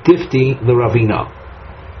Acho midifti l'Ravina.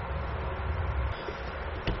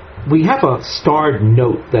 We have a starred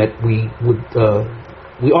note that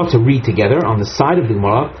we ought to read together on the side of the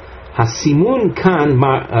Gemara. Hasimun kan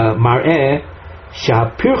mar'eh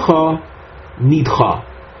sha'pircha nidcha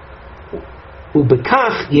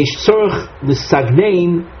ubekach yesh tzorich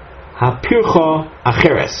l'sagnein ha'pircha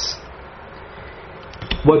acheres.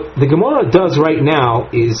 What the Gemara does right now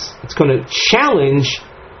is it's going to challenge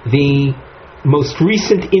the most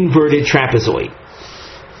recent inverted trapezoid.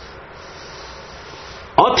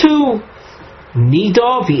 Atu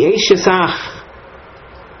nida v'eshesach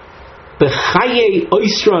b'chaye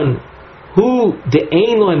oisron hu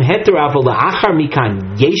de'ein lohem heter aval la'achar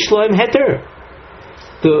mikan yesh lohem heter.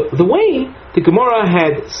 The way the Gemara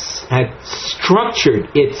had structured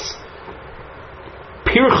its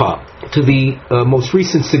pircha to the most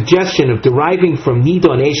recent suggestion of deriving from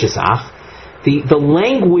Nida and Eshesach, the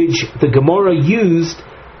language the Gemara used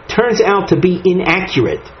turns out to be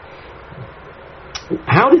inaccurate.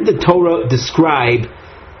 How did the Torah describe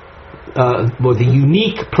the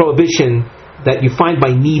unique prohibition that you find by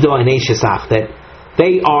Nida and Eshesach, that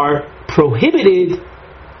they are prohibited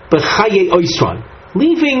b'chaye oisron?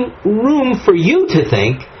 leaving room for you to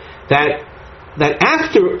think that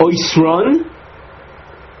after Oisron,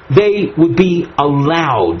 they would be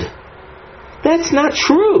allowed. That's not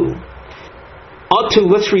true. Atu,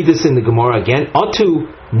 let's read this in the Gemara again. Atu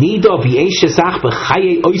nida v'yeshesach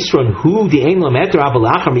b'chaye Oisron hu di'en lameter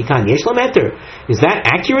avalachar mikan yesh lameter. Is that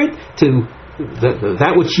accurate to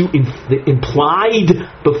that which you implied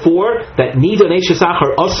before, that nida and eshesach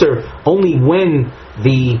are usher only when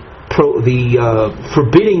the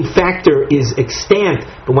forbidding factor is extant,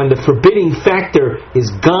 but when the forbidding factor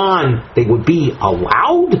is gone, they would be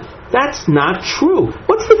allowed? That's not true.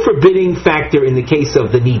 What's the forbidding factor in the case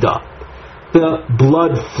of the nida? The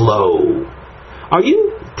blood flow. Are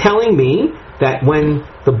you telling me that when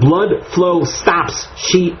the blood flow stops,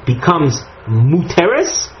 she becomes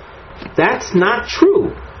muteres? That's not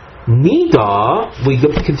true. Nida, we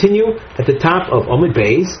continue at the top of Omid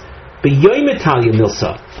Beis, b'yoyim Italia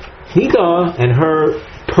milsa. Nida and her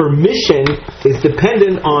permission is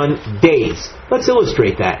dependent on days. Let's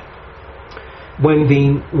illustrate that. When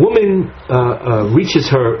the woman reaches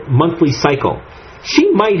her monthly cycle, she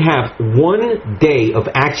might have 1 day of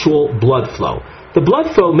actual blood flow. The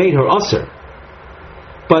blood flow made her usher,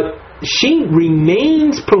 but she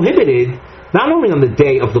remains prohibited not only on the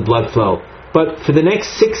day of the blood flow, but for the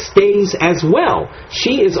next 6 days as well.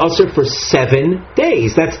 She is usher for 7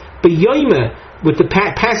 days. That's b'yoyim. With the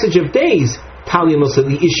passage of days, Talia Milsa,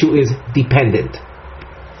 the issue is dependent.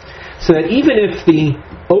 So that even if the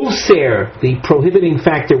oser, the prohibiting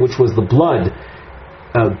factor, which was the blood,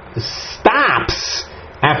 stops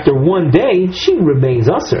after 1 day, she remains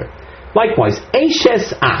usher. Likewise,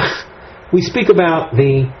 Eishes Ach. We speak about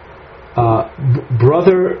the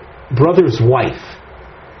brother's wife.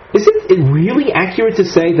 Is it really accurate to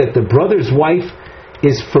say that the brother's wife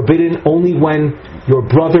is forbidden only when your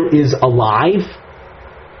brother is alive?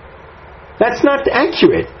 That's not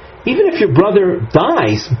accurate. Even if your brother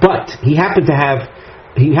dies, but he happened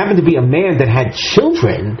to be a man that had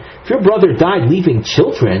children, if your brother died leaving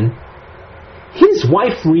children, his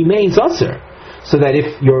wife remains usher. So that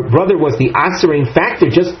if your brother was the answering factor,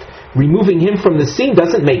 just removing him from the scene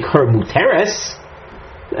doesn't make her muteres.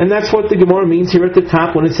 And that's what the Gemara means here at the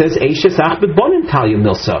top when it says Eishes Ach B'bonim Talia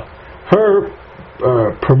Milsa. Her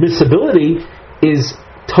permissibility is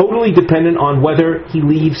totally dependent on whether he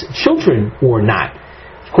leaves children or not.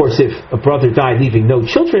 Of course, if a brother died leaving no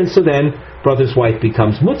children, so then brother's wife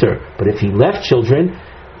becomes mutter. But if he left children,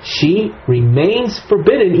 she remains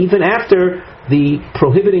forbidden even after the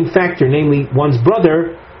prohibiting factor, namely one's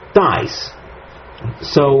brother, dies.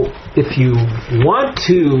 So if you want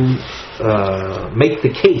to make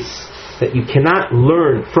the case that you cannot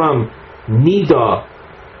learn from Nida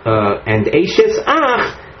and Eishes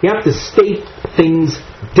Ach, you have to state things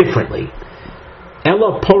differently.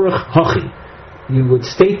 Ella porach hachi. You would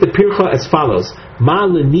state the pircha as follows: Ma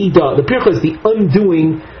lenida. The pircha is the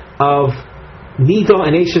undoing of Nida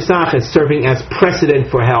and Eishes Ach as serving as precedent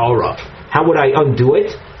for Ha'ora. How would I undo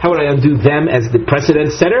it? How would I undo them as the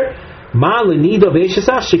precedent setter? Ma lenida v'Eishes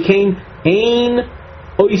Ach shekain ein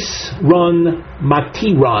oisron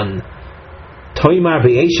matiran toimar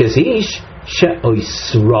v'Eishes ish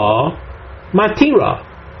she'oisra matira.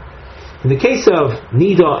 In the case of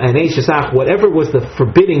Nida and Eishes Ach, whatever was the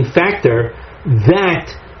forbidding factor,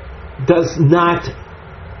 that does not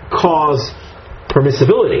cause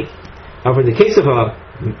permissibility. However, in the case of a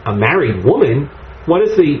married woman, what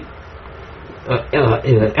is the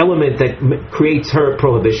element that creates her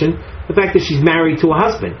prohibition? The fact that she's married to a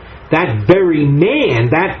husband. That very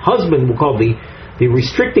man, that husband, we'll call the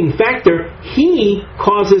restricting factor, he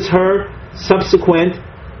causes her subsequent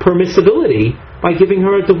permissibility by giving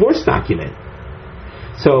her a divorce document.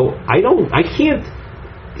 So I can't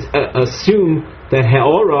assume that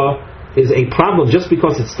Ha'ora is a problem just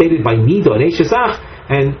because it's stated by Nida and Eishes Ach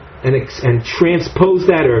and transpose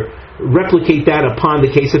that or replicate that upon the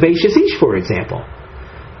case of Eishes Ish, for example.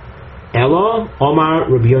 Ella Omar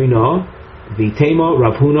Rabbi Yoina Vitema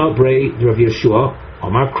Rav Huna Brei Rav Yeshua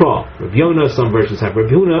Omar Kra. Rav Yona, some versions have Rav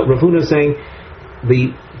Huna saying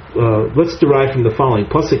let's derive from the following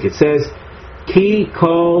pasuk. It says, Ki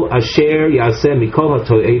kol asher yaseh mikol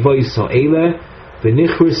ha'to'evois ha'ele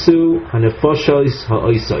v'nichrisu ha'nefoshois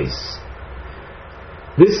ha'oisois.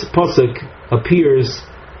 This pasuk appears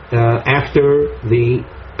after the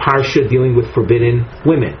parsha dealing with forbidden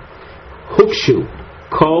women. Hukshu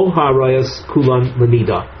kol ha'arayas kulan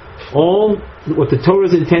l'nida. All what the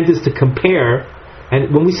Torah's intent is to compare,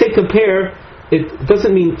 and when we say compare, it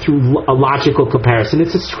doesn't mean through a logical comparison.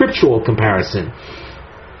 It's a scriptural comparison.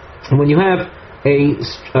 And when you have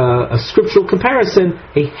a scriptural comparison,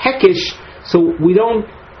 a hekish, so we don't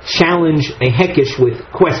challenge a hekesh with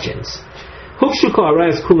questions. Hukshu kol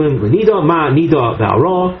arayos kulim lenida ma nida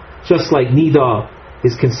ba'ara, just like nida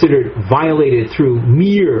is considered violated through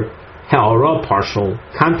mere ha'ara, partial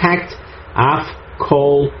contact, af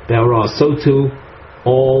kol ba'ara, so too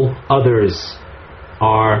all others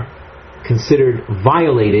are considered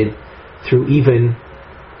violated through even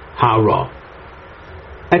ha'ara.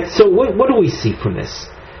 And so what do we see from this?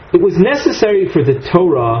 It was necessary for the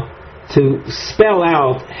Torah to spell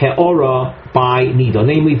out ha'ara by nida,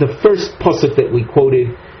 namely the first pasuk that we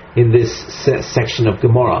quoted in this section of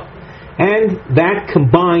Gemara. And that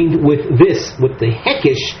combined with the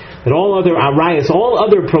hekesh, that all other arayas, all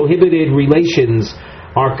other prohibited relations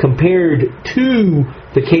are compared to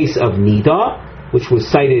the case of nida, which was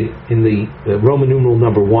cited in the Roman numeral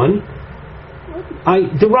number 1, I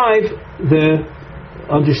derive the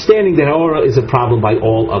understanding that ha'ara is a problem by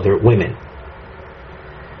all other women.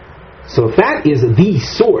 So if that is the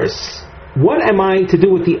source, what am I to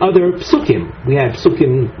do with the other psukim? We have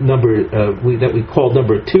psukim that we called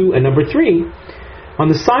number 2 and number 3. On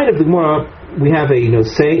the side of the Gemara, we have a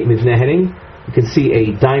nosei mivneh heading. You can see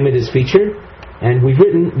a diamond is featured, and we've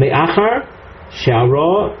written me'achar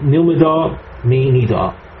she'ara nilmada mi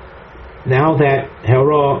nida. Now that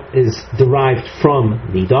ha'ara is derived from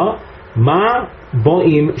nida, ma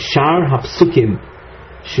bo'im shar hapsukim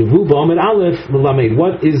shivu ba'amid aleph l'lamed.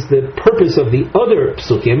 What is the purpose of the other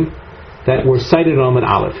psukim that were cited on Amid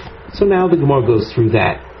Aleph? So now the Gemara goes through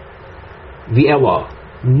that. The Ella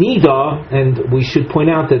nida, and we should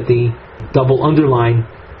point out that the double underline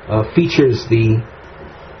features the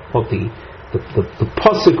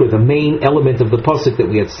pasuk, or the main element of the pasuk that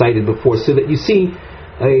we had cited before, so that you see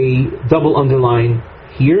a double underline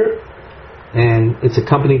here, and it's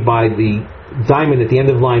accompanied by the diamond at the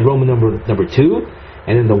end of line Roman number 2,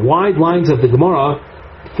 and in the wide lines of the Gemara,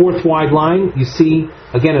 fourth wide line, you see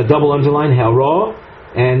again a double underline ha'ara,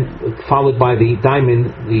 and followed by the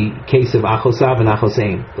diamond, the case of achosav and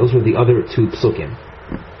achosein. Those were the other 2 psukim.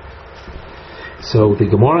 So the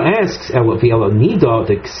Gemara asks, v'ela nida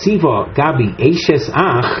the ksiva gabi eishes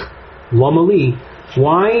ach lomali.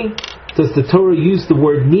 Why does the Torah use the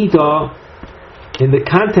word nida in the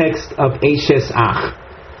context of eishes ach?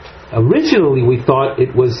 Originally, we thought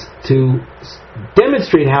it was to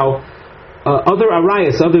demonstrate how other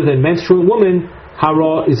arayas, other than menstrual women,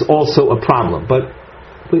 hara is also a problem. But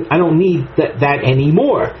I don't need that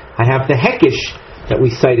anymore. I have the hekesh that we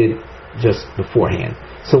cited just beforehand.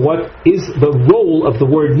 So what is the role of the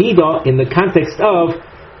word nida in the context of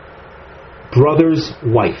brother's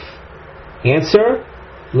wife? Answer,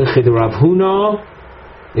 l'chid Rav Huna,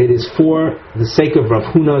 it is for the sake of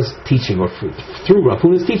Rav Huna's teaching, or through Rav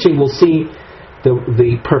Huna's teaching we'll see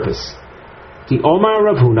the purpose. The Omar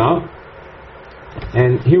Rav Huna,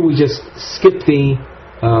 and here we just skip the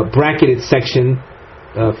bracketed section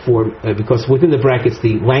because within the brackets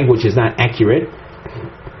the language is not accurate.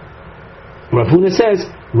 Rav Huna says,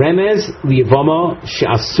 Remez liyavama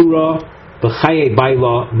she'asura b'chaye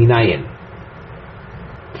baila minayin.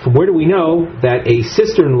 From where do we know that a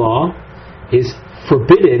sister-in-law is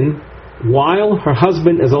forbidden while her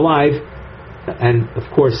husband is alive? And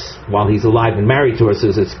of course, while he's alive and married to her, so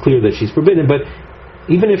it's clear that she's forbidden. But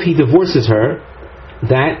even if he divorces her,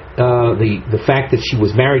 that the fact that she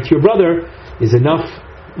was married to your brother is enough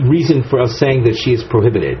reason for us saying that she is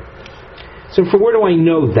prohibited. So from where do I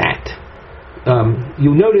know that?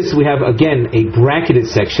 You notice we have again a bracketed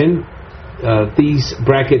section. These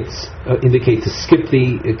brackets indicate to skip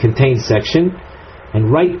the contained section,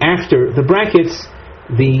 and right after the brackets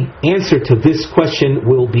the answer to this question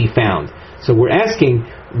will be found. So we're asking,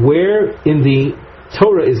 where in the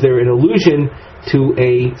Torah is there an allusion to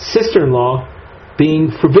a sister-in-law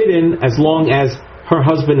being forbidden as long as her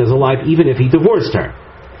husband is alive, even if he divorced her?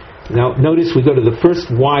 Now notice we go to the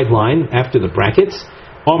first wide line after the brackets.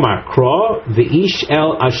 Omar Kra v'ish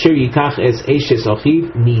el asher yikach es eshes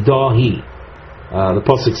achiv nidahi. The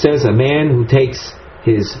pasuk says, a man who takes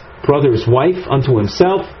his brother's wife unto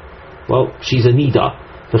himself, well, she's a nida.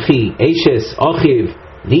 V'chi eshes achiv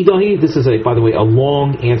nidahi. This is, by the way, a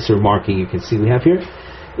long answer marking you can see we have here.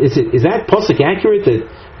 Is that pasuk accurate, that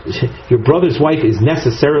your brother's wife is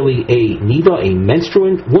necessarily a nida, a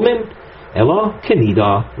menstruant woman? Ella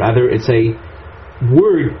kenida. Rather, it's a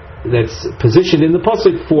word that's positioned in the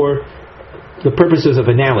pasuk for the purposes of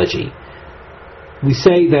analogy. We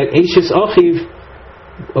say that Eishes Achiv,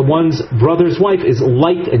 one's brother's wife, is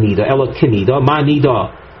like a nida. Ella kenida, ma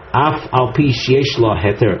nida, af al pi sheyesh la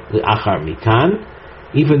heter le'achar mikan.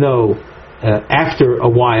 Even though after a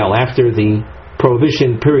while, after the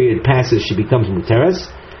prohibition period passes, she becomes muteres.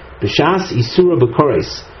 B'shas isura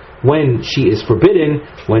b'kores, when she is forbidden,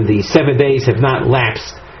 when the 7 days have not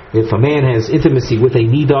lapsed. If a man has intimacy with a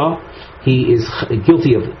nida, he is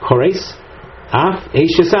guilty of kores. Af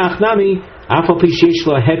eishesach nami af al pi sheish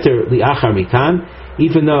la heter liachar mikan,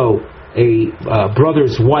 even though a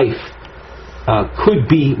brother's wife could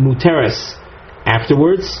be muteres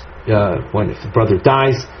afterwards, when if the brother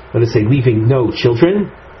dies, let us say leaving no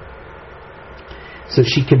children, so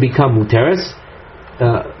she can become muteres.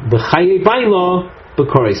 B'chaye baila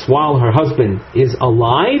b'kores, while her husband is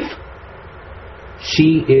alive,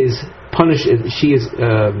 she is punished. She is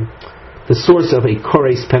the source of a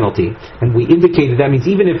kores penalty, and we indicated that means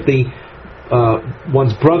even if the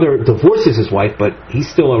one's brother divorces his wife, but he's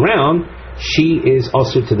still around, she is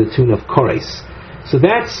also to the tune of kores. So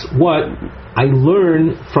that's what I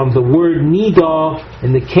learn from the word nida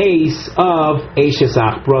in the case of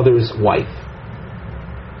Eishesach, brother's wife.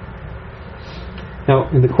 Now,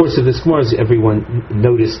 in the course of this Gemara, as everyone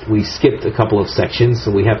noticed, we skipped a couple of sections,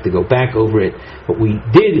 so we have to go back over it. What we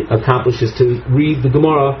did accomplish is to read the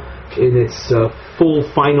Gemara in its full,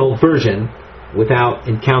 final version without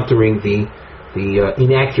encountering the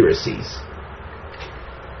inaccuracies.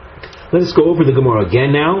 Let us go over the Gemara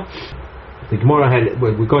again now. The Gemara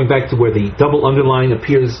we're going back to where the double underline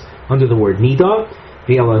appears under the word nida.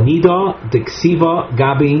 V'ela nida deksiva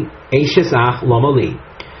gabi eishesach lomali.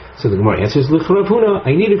 So the Gemara answers, Lich Rav Huna,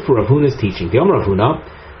 I need it for Rav Huna's teaching. V'yom Rav Huna,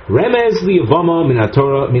 remez liyavama min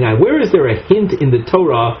haTorah minai. Where is there a hint in the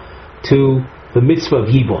Torah to the mitzvah of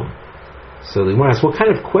yibum? So the Gemara asks, what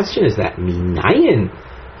kind of question is that? Minayin?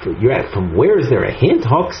 From where is there a hint?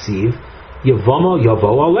 Haksiv yavama yavo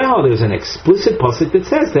aleha. There's an explicit pasuk that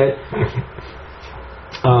says that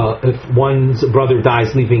if one's brother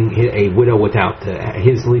dies leaving a widow without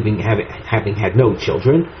his leaving having had no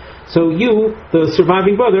children, so you, the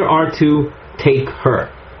surviving brother, are to take her.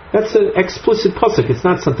 That's an explicit pasuk. It's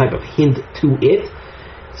not some type of hint to it.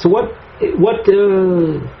 So what's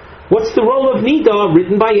the role of nida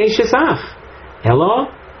written by Yeshesach? Ella,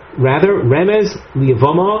 rather, remez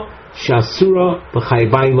liyavama shasura b'chay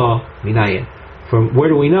baila minayin. From where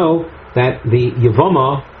do we know that the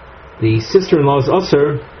yavama, the sister-in-law, is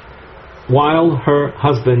usher while her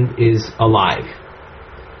husband is alive?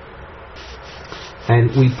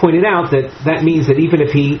 And we pointed out that means that even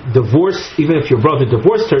if your brother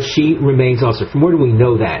divorced her, she remains usher. From where do we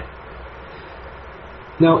know that?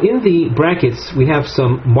 Now, in the brackets, we have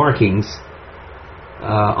some markings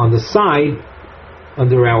on the side.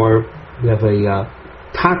 We have a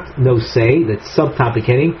tat no say, that's subtopic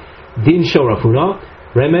heading. Din shel Rav Huna,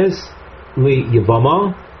 remez li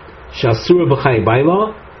yavama shasura b'chay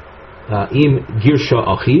baila im girsha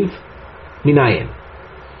achiv minayin.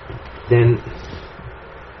 Then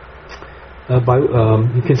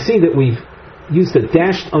you can see that we've used a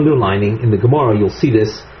dashed underlining in the Gemara. You'll see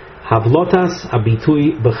this. Havlotas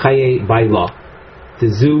abitui b'chaye baila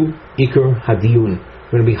tezu ikar hadiyun.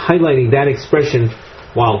 We're going to be highlighting that expression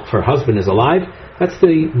while her husband is alive. That's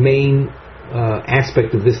the main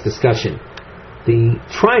aspect of this discussion. The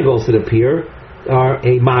triangles that appear are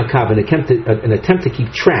a ma'akav, an attempt to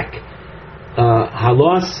keep track.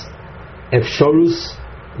 Halos efshorus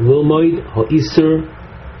lilmoid ha'isur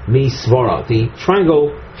mi svara. The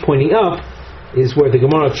triangle pointing up is where the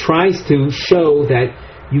Gemara tries to show that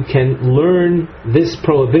you can learn this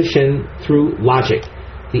prohibition through logic.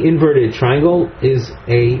 The inverted triangle is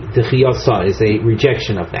a dechiyasa, is a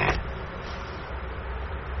rejection of that.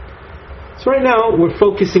 So right now we're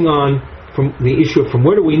focusing on from the issue of from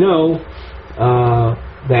where do we know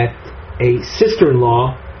that a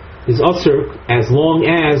sister-in-law is usher as long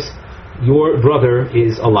as your brother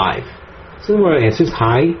is alive. So the Gemara answers,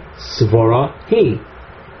 Hi, svara he.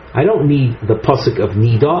 I don't need the pasuk of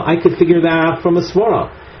nida. I could figure that out from a svara.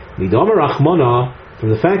 Midama rachmana, from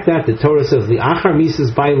the fact that the Torah says the achar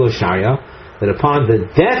misas bailo sharia, that upon the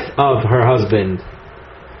death of her husband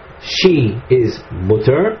she is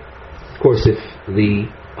mutter. Of course, if the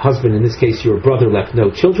husband, in this case your brother, left no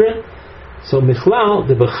children, so michlal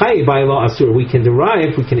the b'chayi bailo asur, we can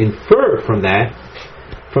infer from that,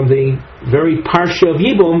 from the very parsha of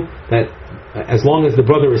Yibum, that as long as the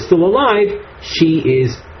brother is still alive, she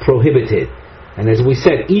is prohibited. And as we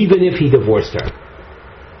said, even if he divorced her.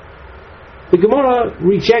 The Gemara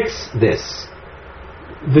rejects this.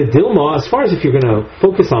 Vidilma, as far as if you're going to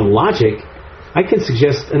focus on logic, I can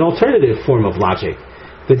suggest an alternative form of logic.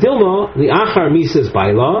 Vidilma, li'achar misas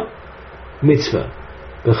baila, mitzvah.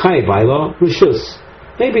 B'chay baila, rishus.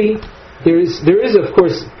 Maybe there is of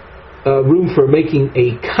course room for making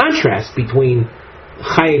a contrast between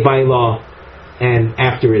chay baila and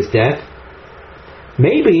after his death.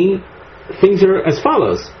 Maybe things are as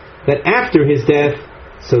follows: that after his death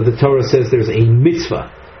So the Torah says there's a mitzvah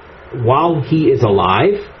while he is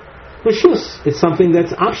alive. Rishus, it's something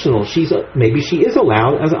that's optional. Maybe she is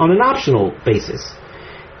allowed on an optional basis.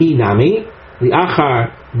 Inami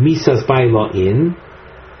li'achar misas baila in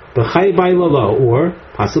b'chay baila lo, or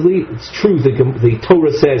possibly it's true the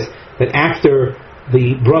Torah says that after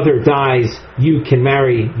the brother dies, you can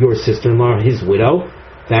marry your sister-in-law, his widow.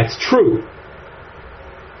 That's true.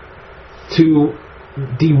 To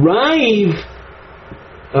derive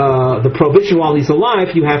the prohibition while he's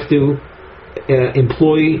alive, you have to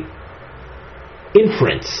employ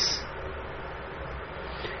inference.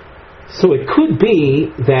 So it could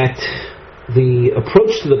be that the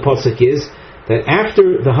approach to the pasuk is that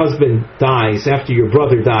after the husband dies, after your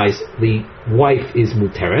brother dies, the wife is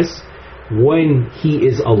muteres. When he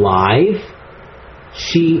is alive,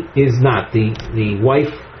 she is not. The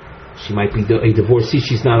wife, she might be a divorcee,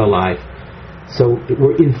 she's not alive. So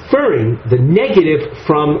we're inferring the negative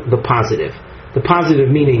from the positive. The positive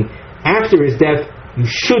meaning, after his death, you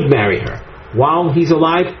should marry her. While he's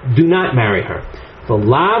alive, do not marry her. The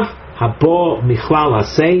lav habo michlal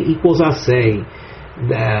asay equals asay.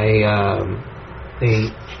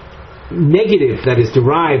 A negative that is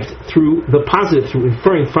derived through the positive, through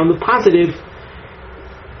inferring from the positive,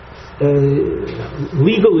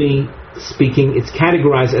 legally speaking, it's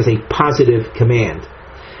categorized as a positive command.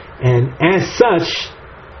 And as such,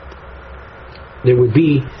 there would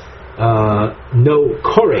be no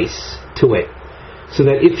chores to it. So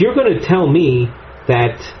that if you're going to tell me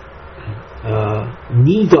that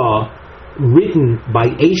Nida written by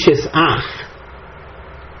Eishes Ach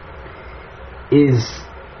is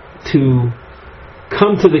to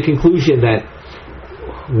come to the conclusion that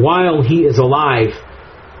while he is alive,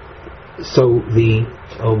 so the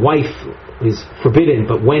wife is forbidden,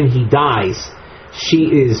 but when he dies, she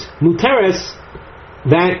is muteres,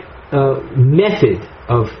 that method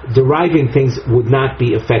of deriving things would not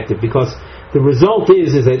be effective, because the result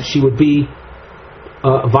is that she would be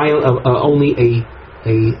only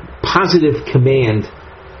a positive command.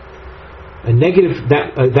 A negative,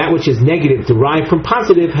 that which is negative derived from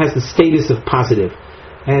positive has the status of positive,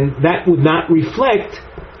 and that would not reflect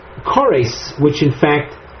chores, which in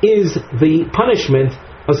fact is the punishment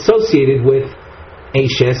associated with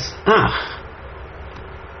Eishes Ach.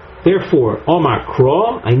 Therefore, Omar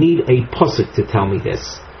Kro, I need a pasuk to tell me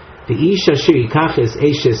this. The Isha Shirikach is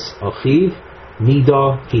Eishes Achiv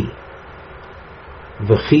Nida Hi.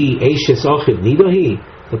 V'chi Eishes Achiv Nida Hi.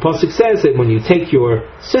 The pasuk says that when you take your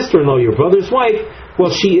sister-in-law, your brother's wife,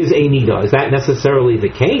 well, she is a nida. Is that necessarily the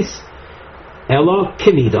case? Ella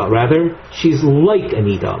kenida, rather, she's like a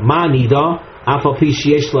nida. Ma nida, afal pi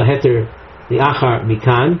sheyesh la heter li'achar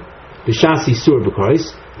mikan, b'shasi sur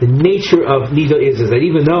b'koris. The nature of nida is that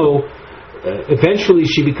even though eventually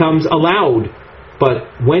she becomes allowed, but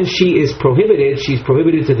when she is prohibited, she's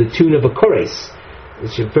prohibited to the tune of a kores.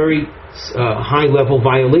 It's a very high-level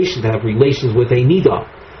violation to have relations with a nida.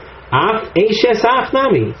 Af Eishes Ach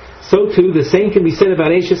Nami. So too, the same can be said about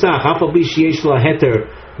Eishes Ach. Afal bi sheyesh la heter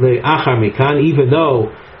le'achar mikan. Even though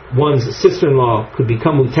one's sister-in-law could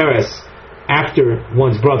become muteres after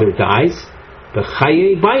one's brother dies,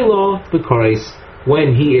 b'chaye bailo b'kores,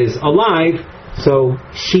 when he is alive, so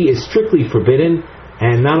she is strictly forbidden,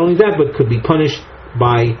 and not only that, but could be punished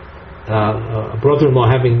by a brother-in-law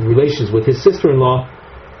having relations with his sister-in-law,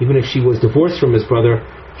 even if she was divorced from his brother,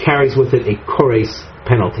 carries with it a kores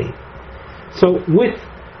penalty. So with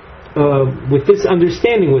this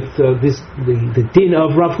understanding, with the din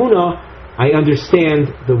of Rav Huna, I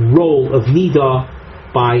understand the role of nida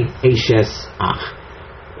by Eishes Ach.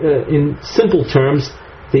 In simple terms,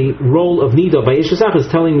 the role of nida by Eishes Ach is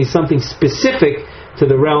telling me something specific to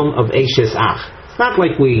the realm of Eishes Ach. It's not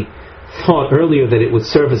like we thought earlier that it would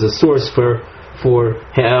serve as a source for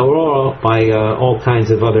he'orah by all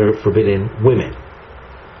kinds of other forbidden women.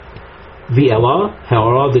 V'ela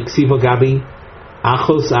he'orah d'ksiva gabi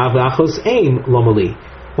achos av achos aim lomali.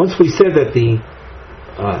 Once we said that the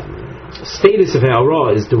status of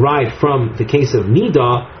he'orah is derived from the case of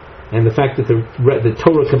nida, and the fact that the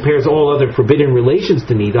Torah compares all other forbidden relations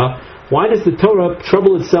to nida, why does the Torah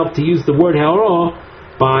trouble itself to use the word he'orah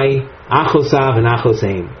by achosav and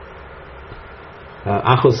achosaim?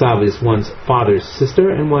 Achosav is one's father's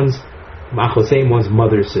sister, and achosaim one's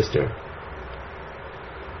mother's sister.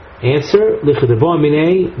 Answer: Lichadava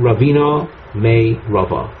minei Ravina Mei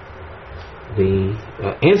Rava. The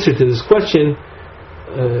answer to this question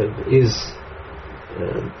is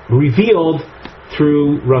revealed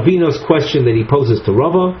through Ravina's question that he poses to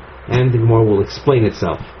Rava, and the Gemara will explain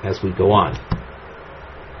itself as we go on.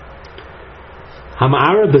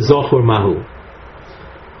 Hama'ara bezochur mahu.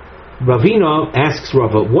 Ravina asks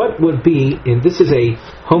Rava, what would be, and this is a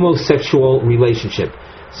homosexual relationship,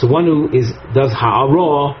 so one who does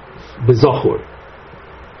ha'ara b'zochur.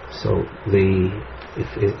 So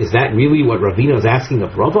is that really what Ravina is asking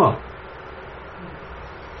of Rava?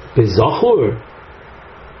 B'zochur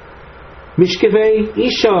mishkevei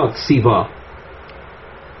isha ksiva.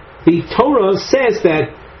 The Torah says that,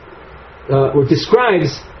 or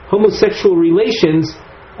describes homosexual relations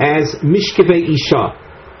as mishkevei isha.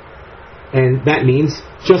 And that means,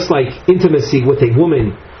 just like intimacy with a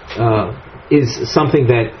woman is something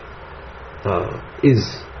that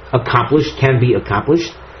is accomplished, can be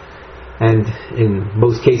accomplished, and in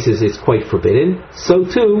most cases it's quite forbidden, so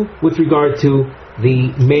too with regard to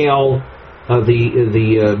the male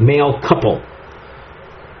male couple.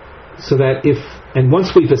 So that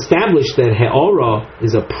once we've established that ha'ara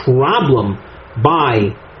is a problem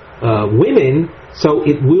by women, so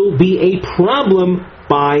it will be a problem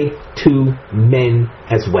by two men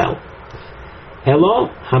as well. Elo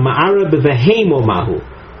hama'ara b'vehemo mahu.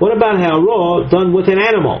 What about ha'ara done with an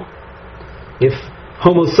animal? If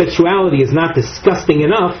homosexuality is not disgusting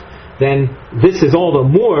enough, then this is all the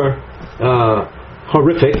more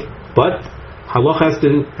horrific. But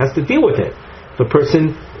halacha has to deal with it. If a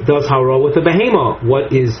person does ha'ara with a behema,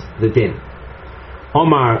 what is the din?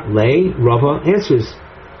 Omar lei, Rava answers,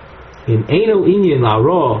 in Eino Inyan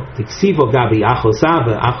La'ara Tiksivo Gabi Achosav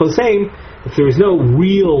Achoseim, if there is no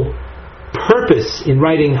real purpose in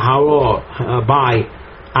writing ha'ara by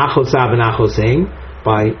Achosav and Achoseim,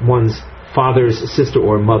 by one's father's sister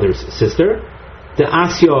or mother's sister, the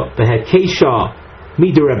Asya Behekesha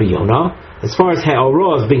Midu Rabbi Yonah, as far as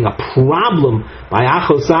ha'ara as being a problem by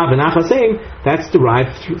Achosav and Achoseim, that's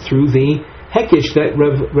derived through the Hekesh that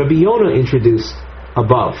Rabbi Yonah introduced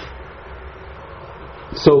above.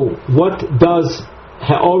 So what does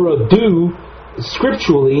ha'ara do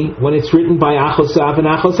scripturally when it's written by Achosav and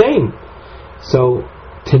Achoseim? So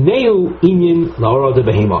Teneu Inyan La'ara de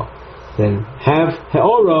Behema. Then have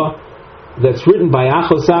ha'ara that's written by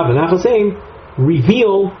Achosav and Achoseim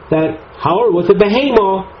reveal that ha'ara with a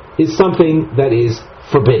behema is something that is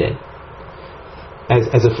forbidden.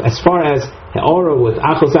 As far as ha'ara with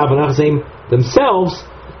Achosav and Achoseim themselves,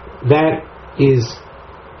 that is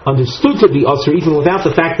understood to be usher even without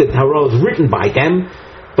the fact that ha'ara is written by them,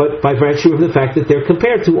 but by virtue of the fact that they're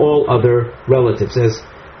compared to all other relatives, as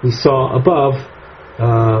we saw above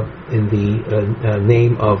in the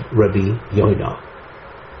name of Rabbi Yonah.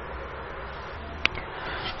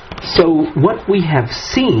 So what we have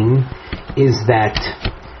seen is that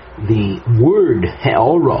the word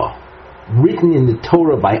ha'ara written in the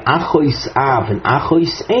Torah by Achois Av and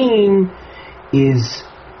Achois Ein is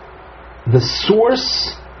the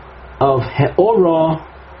source of ha'ara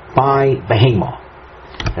by behema.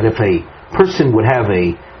 And if a person would have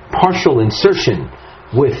a partial insertion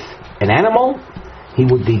with an animal, he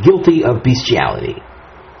would be guilty of bestiality.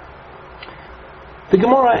 The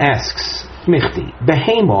Gemara asks, Michti,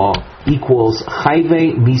 behema equals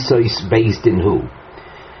chayve misois beis din hu.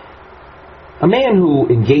 A man who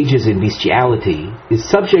engages in bestiality is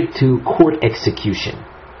subject to court execution.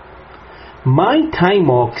 My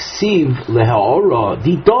taimok siv leha'ara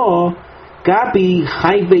dida gabi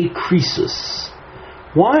chayve krisus.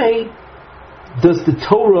 Why does the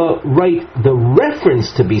Torah write the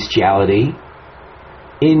reference to bestiality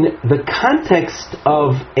in the context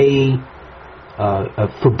of a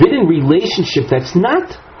forbidden relationship that's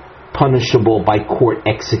not punishable by court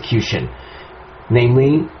execution?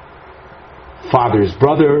 Namely, father's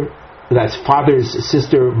brother, that's father's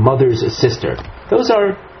sister, mother's sister. Those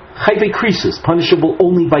are chayve krisus, punishable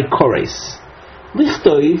only by kores.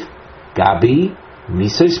 Lichtoiv gabi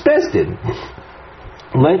misos besdin.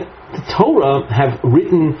 Let the Torah have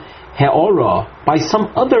written ha'ara by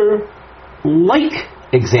some other like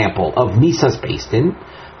example of misas besdin,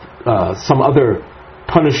 some other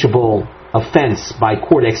punishable offense by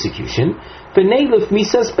court execution. V'neilif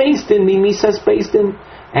misas besdin mi misas besdin,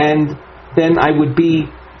 and then I would be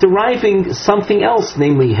deriving something else,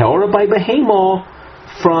 namely ha'ara by behema,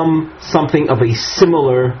 from something of a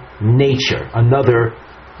similar nature, another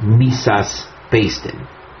misas besdin.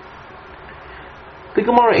 The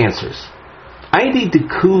Gemara answers, Aidi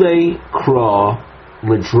dekule kra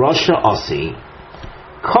ledrasha asi,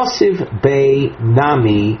 kosiv bei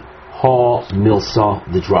nami ha milsa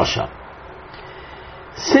ledrasha.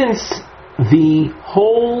 Since the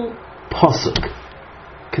whole pasuk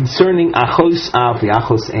concerning Achos Av the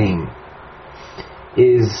Achos Ein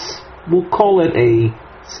is, we'll call it a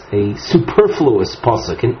superfluous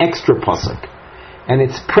pasuk, an extra pasuk, and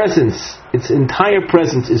its presence, its entire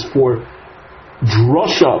presence is for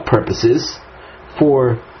drasha purposes,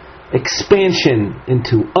 for expansion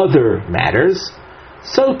into other matters,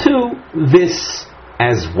 so too this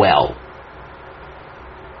as well.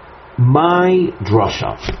 My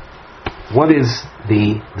drasha. What is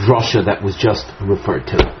the drasha that was just referred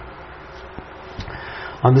to?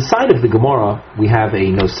 On the side of the Gemara, we have a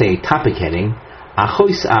nosei topic heading,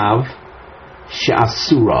 Achos Av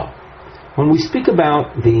She'asura. When we speak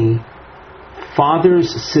about the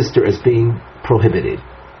father's sister as being prohibited,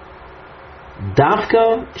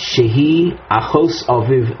 Dafka Shehi Achos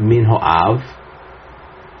Aviv Min Ho'av,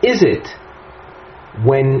 is it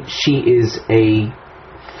when she is a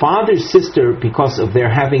father's sister because of their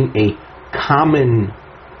having a common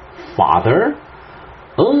father?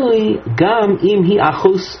 Only Gam Im Hi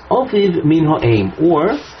Achos Aviv Min Ho'aim,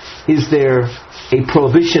 or is there a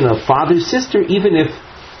prohibition of father-sister even if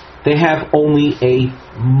they have only a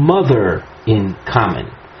mother in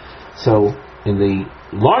common? So, in the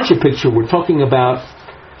larger picture, we're talking about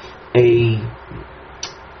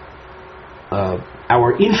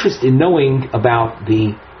our interest in knowing about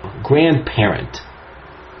the grandparent.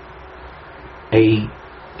 A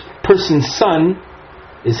person's son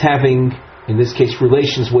is having, in this case,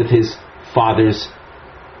 relations with his father's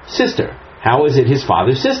sister. How is it his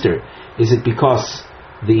father's sister? Is it because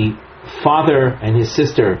the father and his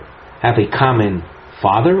sister have a common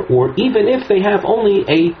father, or even if they have only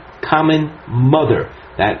a common mother,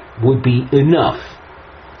 that would be enough?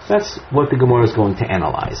 That's what the Gemara is going to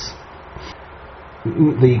analyze.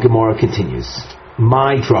 The Gemara continues.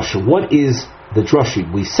 My drasha. What is the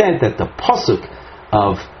drasha? We said that the pasuk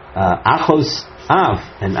of Achos Av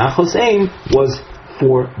and Achos Aim was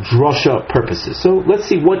for drasha purposes. So let's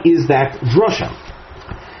see, what is that drasha?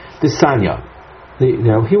 The Sanya.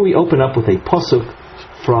 Now here we open up with a pasuk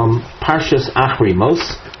from Parshas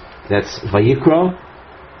Achremos. That's Vayikra,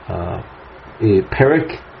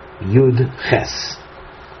 Perek Yud Ches.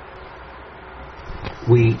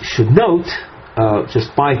 We should note,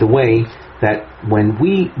 just by the way, that when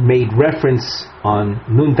we made reference on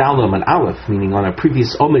Nun Dalam and Aleph, meaning on our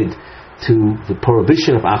previous Omid, to the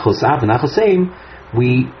prohibition of Achos Av and Achos Aim,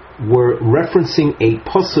 we were referencing a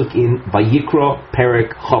pasuk in Vayikra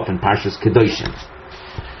Perek Chof in Parshas Kedoshim.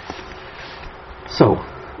 So,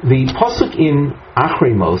 the pasuk in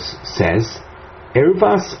Achremos says,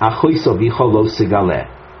 Ervas Achois Avicha Lo Sigale,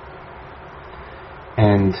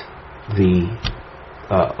 and the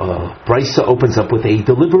Brisa opens up with a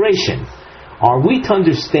deliberation. Are we to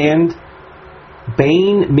understand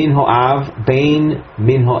Bain Min Ho'av, Bain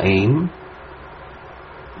Min Ho'aim,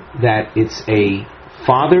 that it's a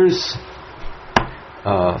father's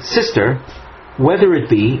sister, whether it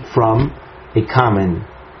be from a common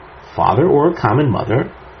father or a common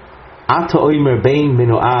mother? Ata oimer Bain Min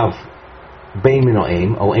Ho'av, Bain Min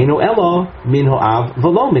Ho'aim, o Eino Elo Min Ho'av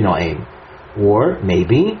Velo Min Ho'aim. Or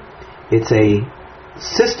maybe it's a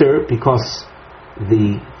sister because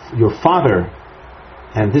your father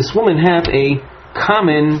and this woman have a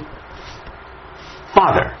common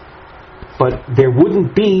father, but there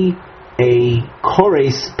wouldn't be a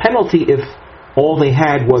chores penalty if all they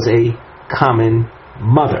had was a common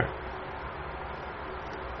mother.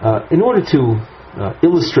 In order to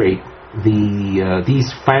illustrate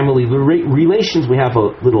these family relations, we have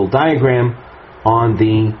a little diagram on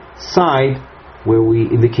the side where we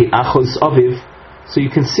indicate Achos Aviv. So you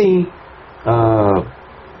can see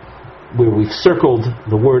where we've circled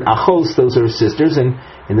the word Achos, those are sisters, and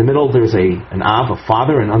in the middle there's an Av, a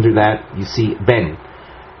father, and under that you see Ben.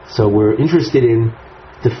 So we're interested in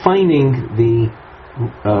defining the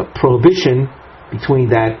prohibition between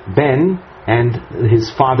that Ben and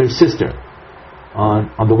his father's sister.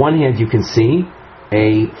 On the one hand, you can see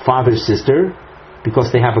a father's sister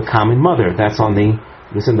because they have a common mother. That's on the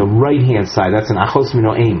right hand side. That's an Achos Min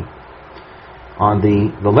Ho'aim. On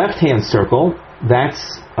the left hand circle,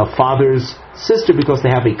 that's a father's sister because they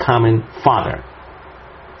have a common father.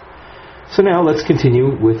 So now let's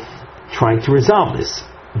continue with trying to resolve this.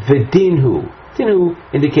 V'dinhu. Dinhu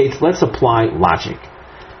indicates let's apply logic.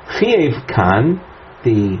 Chiev kan,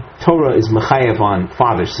 the Torah is mechayev on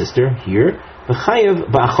father's sister here. V'chayev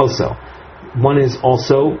ba'achoso. One is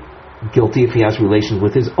also guilty if he has relations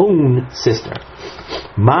with his own sister.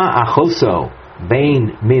 Ma achoso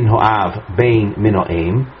Bain Min Ho'av, Bain Min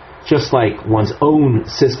Ho'aim. Just like one's own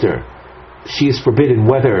sister, she is forbidden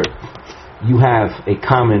whether you have a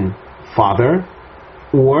common father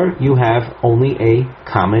or you have only a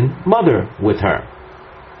common mother with her.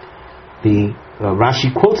 The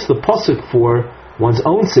Rashi quotes the pasuk for one's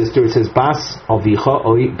own sister. It says Bas Avicha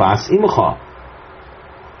Oi Bas Imcha.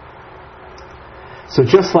 So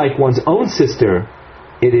just like one's own sister,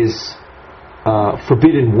 it is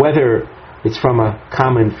forbidden whether it's from a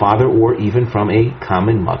common father or even from a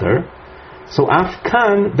common mother. So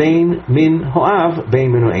afkan bein min ho'av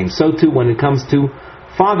bein min ho'em. So too when it comes to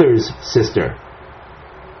father's sister,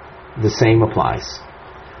 the same applies.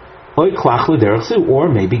 Oy klach l'derech zu, or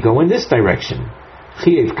maybe go in this direction.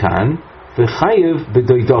 Chiyev kan v'chayev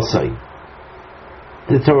b'doidosai.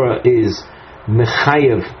 The Torah is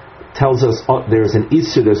mechayev, tells us there's an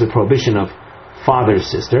isur, there's a prohibition of father's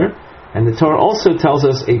sister, and the Torah also tells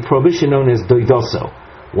us a prohibition known as doidoso.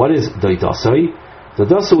 What is doidosoi?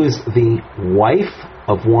 Doidoso is the wife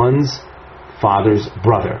of one's father's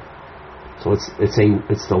brother. So it's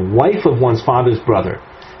the wife of one's father's brother.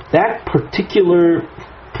 That particular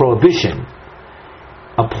prohibition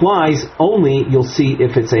applies only, you'll see,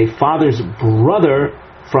 if it's a father's brother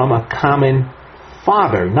from a common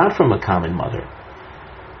father, not from a common mother.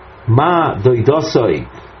 Ma doidosoi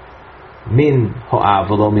min ho'av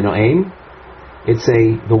v'lo min ho'em. It's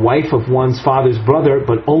the wife of one's father's brother,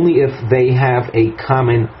 but only if they have a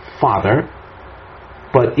common father.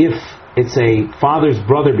 But if it's a father's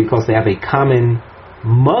brother because they have a common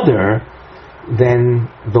mother, then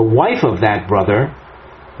the wife of that brother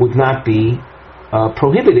would not be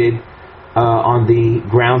prohibited on the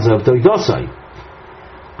grounds of doidosai.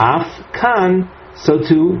 Af kan, so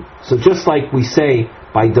just like we say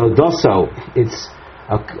by dodoso, it's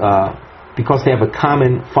because they have a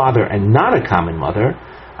common father and not a common mother.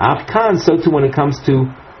 Af kan, so too when it comes to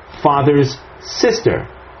father's sister.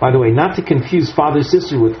 By the way, not to confuse father's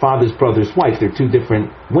sister with father's brother's wife. They're two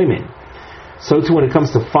different women. So too when it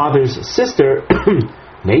comes to father's sister,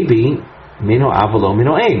 maybe min ho'av v'lo min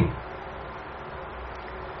ho'em.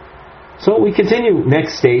 So we continue,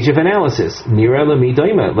 next stage of analysis. Nira lemi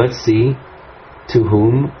doima. Let's see to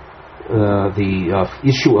whom the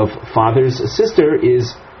issue of father's sister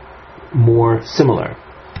is more similar.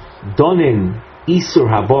 Donin isur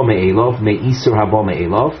habo me'elov me isur habo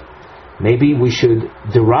me'elov. Maybe we should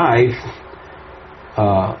derive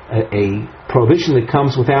a prohibition that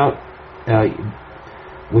comes without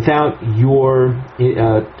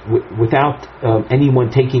anyone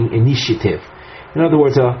taking initiative. In other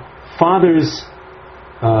words, a father's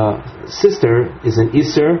sister is an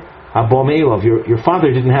isur habo me'elov. Your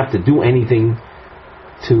father didn't have to do anything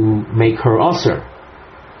to make her usur.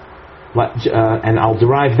 And I'll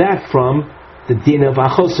derive that from the din of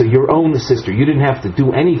achosa, your own sister. You didn't have to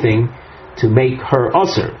do anything to make her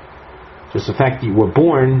usur. Just the fact that you were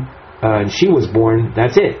born and she was born,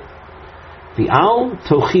 that's it. The al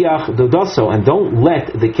tochiach dodoso, and don't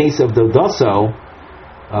let the case of dodoso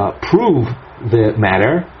prove the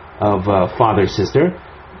matter of father sister.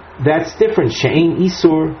 That's different. She'ein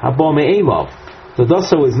isur habo me'elov.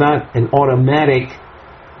 Dodoso is not an automatic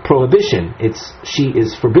prohibition. She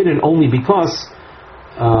is forbidden only because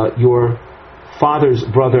your father's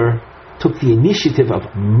brother took the initiative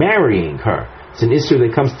of marrying her. It's an issur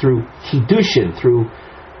that comes through kiddushin, through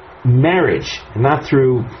marriage, and not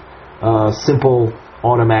through simple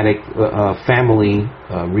automatic family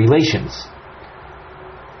relations.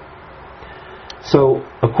 So,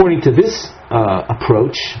 according to this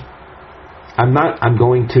approach, I'm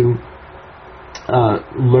going to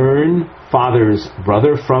learn father's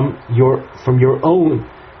brother from your own.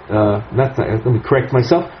 Let me correct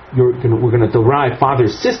myself. We're going to derive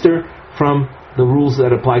father's sister from the rules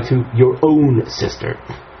that apply to your own sister,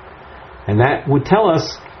 and that would tell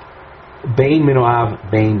us bein min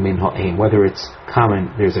ho'av, bein min ho'em, whether it's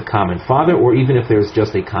common, there's a common father, or even if there's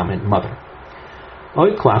just a common mother.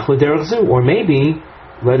 Oy klach l'derech zu, or maybe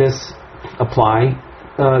let us apply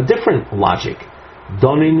different logic.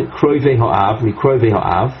 Donin kroivei ho'av mi kroivei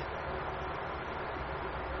ho'av.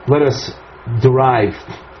 Let us derive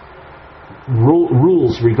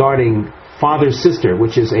rules regarding father's sister,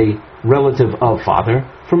 which is a relative of father,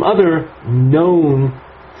 from other known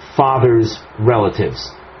father's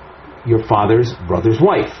relatives. Your father's brother's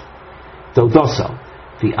wife. Dodoso.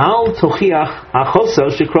 The al tochiach achoso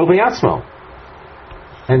shekrovei atzmo.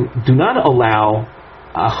 And do not allow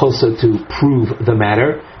achoso to prove the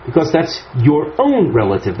matter, because that's your own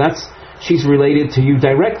relative. She's related to you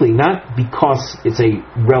directly, not because it's a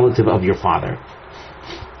relative of your father.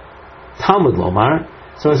 Talmud lomar.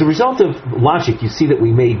 So as a result of logic, you see that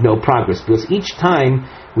we made no progress, because each time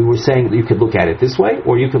we were saying that you could look at it this way,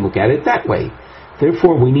 or you can look at it that way.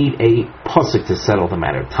 Therefore, we need a pasuk to settle the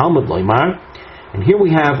matter. Talmud loimar. And here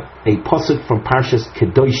we have a pasuk from Parshas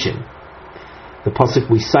Kedoshin. The pasuk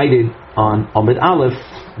we cited on Amid Aleph,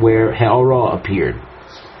 where He'orah appeared.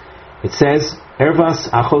 It says, Ervas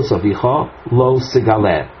achos avicha lo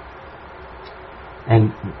sigaleh.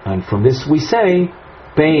 And from this we say,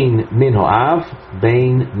 Bein min ho'av,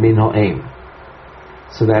 bein min ho'em.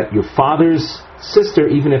 so that your father's sister,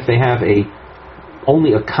 even if they have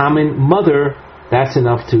only a common mother, that's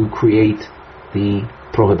enough to create the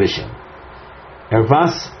prohibition.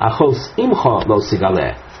 Ervas achos imcha lo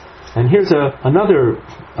sigaleh. And here's another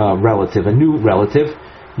relative, a new relative,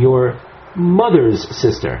 your mother's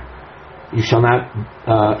sister. You shall not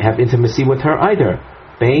have intimacy with her either.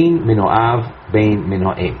 Bein min ha'av, bein min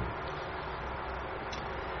ha'em.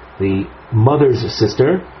 The mother's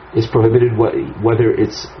sister is prohibited whether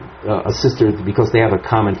it's a sister because they have a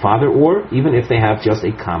common father, or even if they have just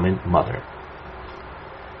a common mother.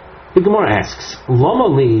 The Gemara asks, Lama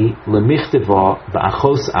li lemichteva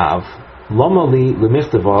ba'achos av, lama li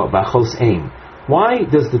lemichteva ba'achos em. Why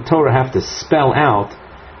does the Torah have to spell out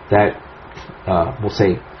that, we'll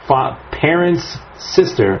say, parent's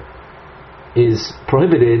sister is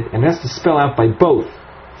prohibited, and has to spell out by both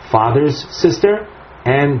father's sister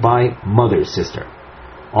and by mother's sister?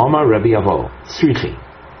 Omar Rabbi Avo, Srichi.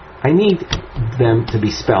 I need them to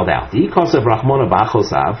be spelled out. The Ikos of Rahmona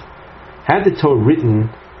ba'achos av, had the Torah written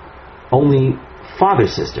only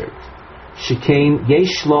father's sister, Shekain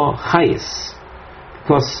yesh lo chayis,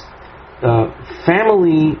 because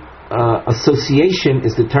family association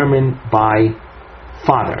is determined by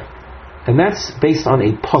father, and that's based on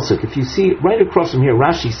a pasuk. If you see right across from here,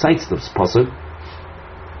 Rashi cites this pasuk.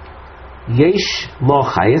 Yesh lo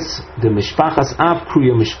chayis de mishpachas av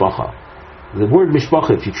kruya mishpacha. The word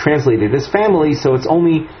mishpacha, if you translate it as family, so it's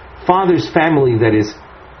only father's family that is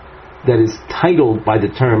titled by the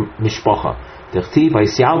term mishpacha. Dechtiv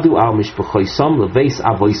vaysyaldu al mishpachoisam leveis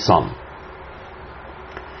avoisam.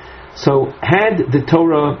 So, had the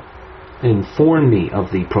Torah informed me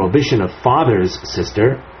of the prohibition of father's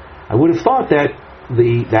sister, I would have thought that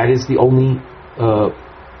that is the only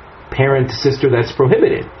parent sister that's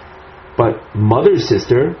prohibited. But mother's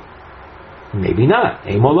sister, maybe not.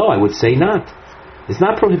 Eimolo, I would say not. It's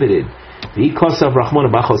not prohibited. The Ikos of Rahmona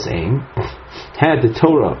ba'achos em, had the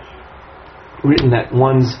Torah written that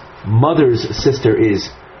one's mother's sister is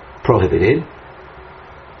prohibited,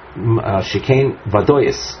 Shekain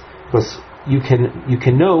vadoyis, because you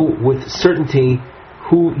can know with certainty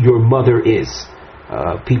who your mother is.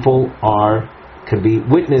 People can be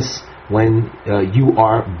witness when you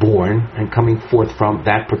are born and coming forth from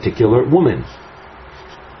that particular woman.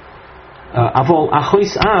 Avol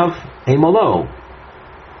achois av emolo.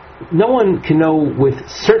 No one can know with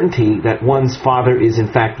certainty that one's father is in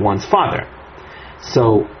fact one's father.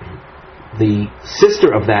 So the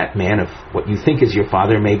sister of that man, of what you think is your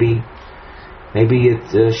father, maybe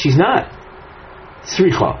she's not.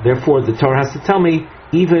 Sricha. Therefore, the Torah has to tell me,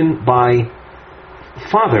 even by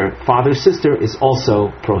father's sister is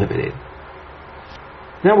also prohibited.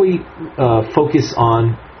 Now we focus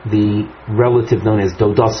on the relative known as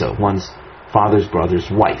Dodaso, one's father's brother's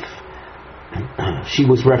wife. She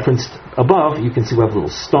was referenced above. You can see we have a little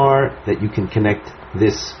star that you can connect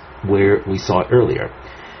this where we saw it earlier.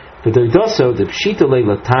 The Dodaso, the Pshita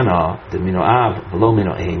Latana, the Minoav, Velo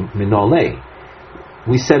Minoaim, Minole.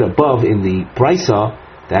 We said above in the Brisa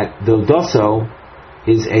that Dodaso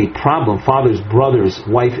is a problem. Father's brother's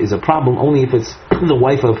wife is a problem only if it's the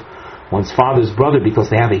wife of one's father's brother, because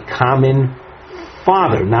they have a common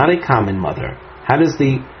father, not a common mother. How does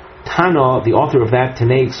the Tana, the author of that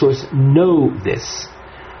Tanaic source, know this?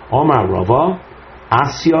 Omar Rava,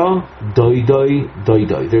 Asya Doidoi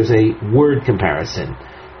Doidoi. There's a word comparison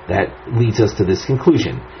that leads us to this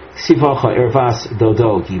conclusion. Sivacha Ervas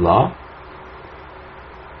Dodo Gila.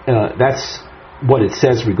 That's what it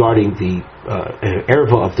says regarding the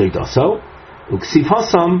erva of Doidaso. Uksiv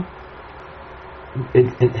Hasam,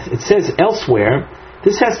 it says elsewhere,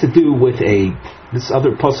 this has to do with this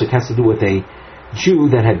other pasuk has to do with a Jew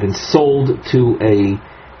that had been sold to a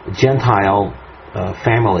Gentile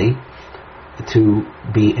family to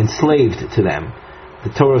be enslaved to them. The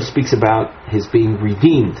Torah speaks about his being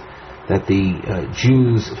redeemed, that the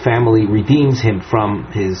Jew's family redeems him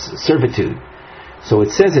from his servitude. So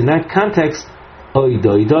it says in that context, Oy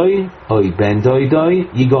doidoi, oy ben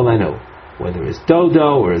doidoi, yigoleno. Whether it's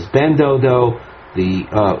dodo or it's ben dodo,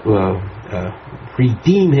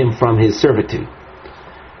 redeem him from his servitude.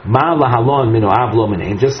 Ma lahalon mino avlo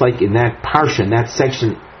menaim, just like in that parsha, in that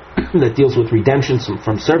section that deals with redemption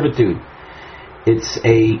from servitude, it's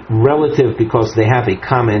a relative because they have a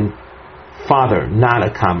common father, not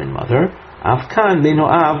a common mother. Afkan min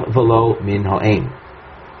ho'av velo min ho'em.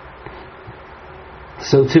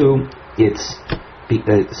 So too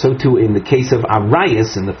in the case of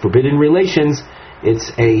arayas, in the forbidden relations,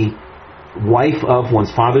 it's a wife of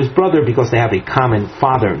one's father's brother because they have a common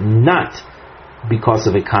father, not because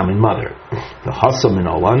of a common mother. The hasam in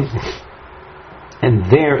Olan, And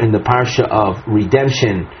there in the parsha of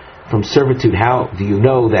redemption from servitude, how do you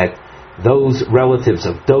know that those relatives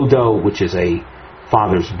of Dodo, which is a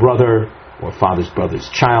father's brother or father's brother's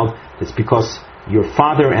child, it's because your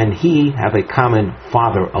father and he have a common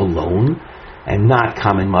father alone and not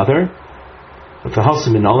common mother. And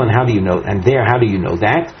how do you know? And there, how do you know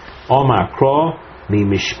that? Omar Kro mi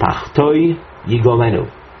mishpachtoi yigolenu.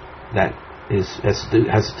 That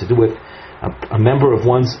has to do with a member of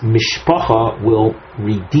one's mishpacha will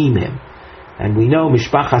redeem him. And we know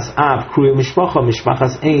mishpachas av kruya mishpacha,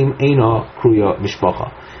 mishpachas aim eino kruya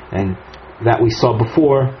mishpacha. And that we saw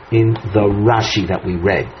before in the Rashi that we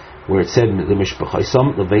read, where it said the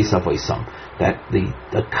mishpachaisam, the veisavoisam, that the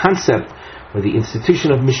concept or the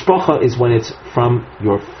institution of mishpacha is when it's from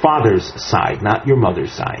your father's side, not your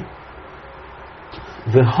mother's side.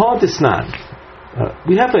 V'ha desnan.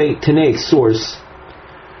 We have a Tanaic source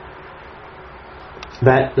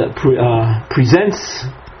that presents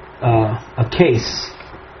a case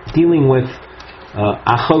dealing with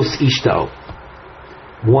achos ishto,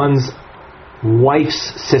 one's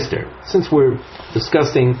wife's sister. Since we're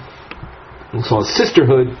discussing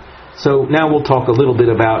sisterhood, so now we'll talk a little bit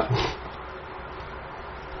about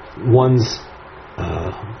one's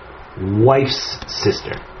wife's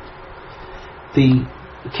sister. The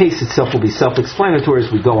case itself will be self-explanatory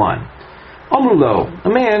as we go on. Amrulo, a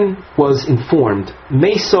man was informed,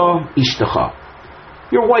 Mesa ishtacha,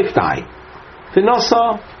 your wife died.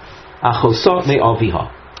 V'nasa achosa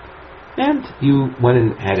me'aviha. And you went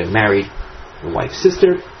and had married your wife's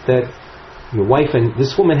sister, that your wife and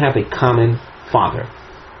this woman have a common father.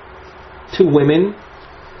 Two women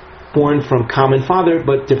born from common father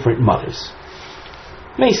but different mothers.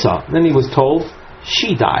 Mesa, then he was told,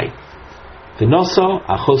 she died. V'nasa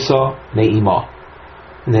achosa me'ima.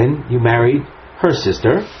 And then you married her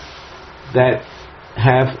sister that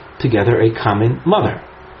have together a common mother.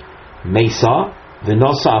 Mesa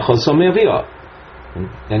v'nasa achosa me'avia.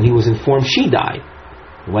 And he was informed she died.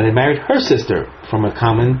 He went and married her sister from a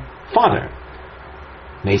common father.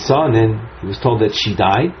 Mesa, and then he was told that she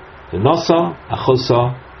died. V'nasa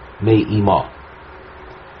achosa me'ima.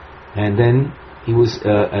 And then he was,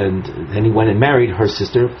 and then he went and married her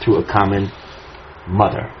sister through a common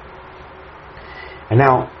mother. And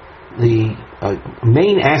now, the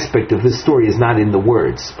main aspect of this story is not in the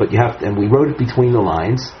words, but you have to, and we wrote it between the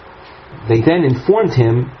lines. They then informed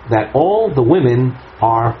him that all the women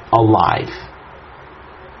are alive.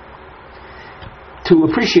 To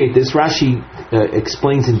appreciate this, Rashi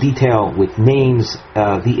explains in detail with names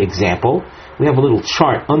the example. We have a little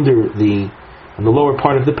chart on the lower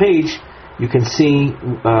part of the page. You can see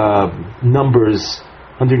numbers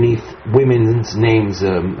underneath women's names.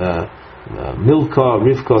 Milka,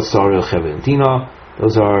 Rivka, Sarah, Cheva, and Dina.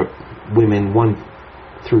 Those are women 1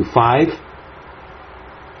 through 5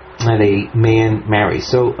 that a man marries.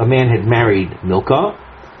 So a man had married Milka,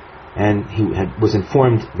 and he was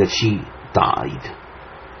informed that she died.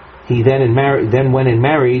 He then went and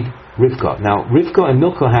married Rivka. Now Rivka and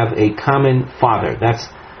Milka have a common father. That's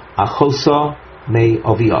Achosa me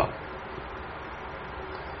Avia.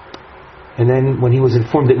 And then when he was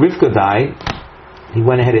informed that Rivka died, he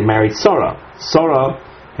went ahead and married Sarah. Sarah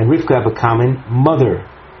and Rivka have a common mother,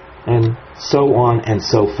 and so on and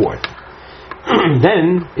so forth.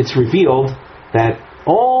 Then it's revealed that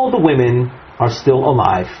all the women are still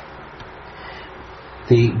alive.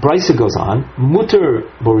 The Brisa goes on, Muter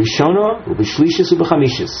borishona ubishlishis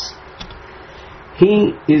ubechamishis.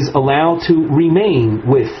 He is allowed to remain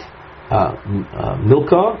with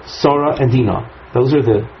Milka, Sarah, and Dinah. Those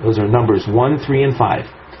are numbers 1, 3, and 5.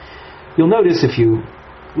 You'll notice if you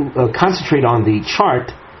concentrate on the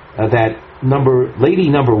chart that lady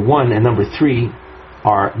number 1 and number 3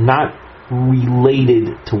 are not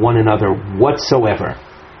related to one another whatsoever.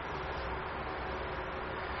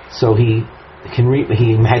 So he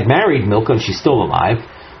had married Milka and she's still alive.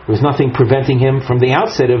 There was nothing preventing him from the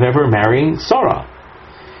outset of ever marrying Sarah.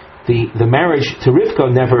 The marriage to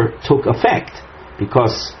Rivka never took effect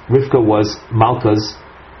because Rivka was Malka's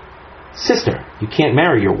sister. You can't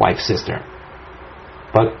marry your wife's sister.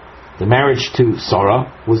 But the marriage to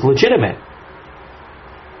Sarah was legitimate.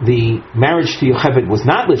 The marriage to Yocheved was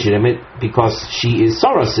not legitimate because she is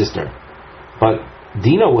Sarah's sister. But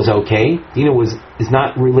Dinah was okay. Dinah is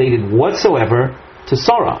not related whatsoever to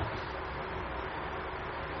Sarah.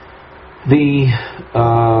 The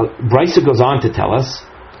Brisa goes on to tell us,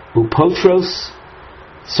 Upotros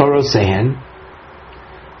Sorosehen,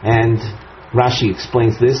 and Rashi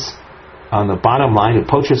explains this on the bottom line,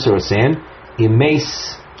 Upotros Sorosehen,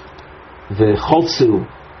 Imes v'choltzu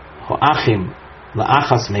ho'achim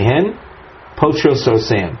la'achas mehen, Potros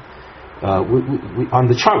Sorosehen. on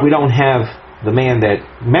the chart we don't have the man that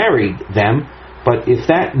married them, but if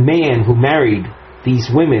that man who married these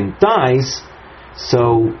women dies,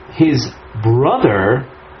 so his brother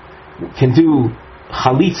can do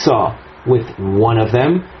chalitza with one of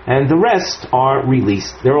them, and the rest are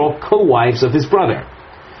released. They're all co-wives of his brother.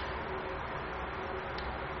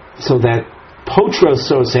 So that potros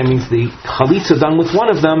soroseh means the chalitza done with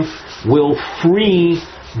one of them will free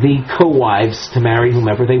the co-wives to marry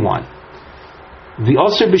whomever they want. The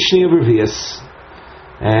Osir B'Shni of Revius,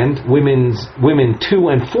 and women 2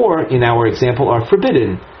 and 4 in our example are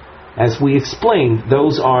forbidden. As we explained,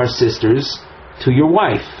 those are sisters to your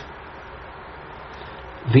wife.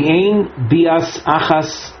 V'ein bias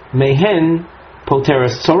achas mehen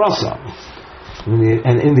poteres tzorosa.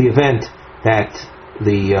 And in the event that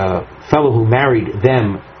the fellow who married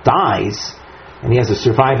them dies, and he has a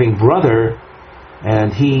surviving brother,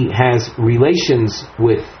 and he has relations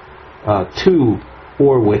with 2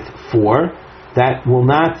 or with 4, that will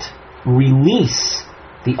not release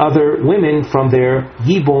the other women from their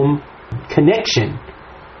yibum connection,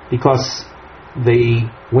 because the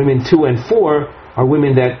women 2 and 4 are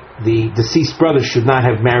women that the deceased brother should not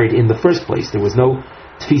have married in the first place. There was no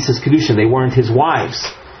tfisas kedushin; they weren't his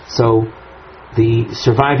wives. So the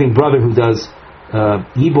surviving brother who does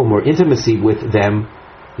yibum or intimacy with them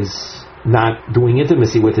is not doing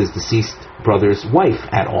intimacy with his deceased brother's wife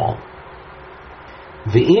at all.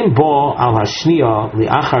 V'im bo al hashniya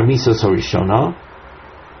li'achar misos harishona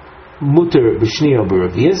muter b'shniya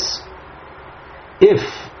b'revius. If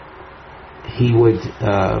he would,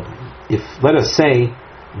 if let us say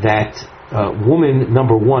that woman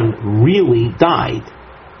number 1 really died,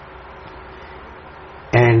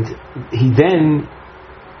 and he then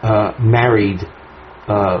married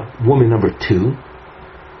woman number 2,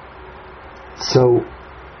 so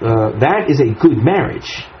that is a good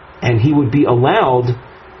marriage, and he would be allowed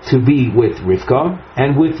to be with Rivka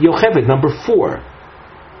and with Yocheved number 4.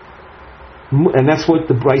 And that's what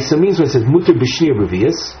the Brisa means when it says muter b'shniya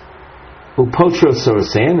b'revius upotros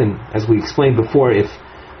sorosein. And as we explained before, if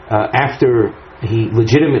after he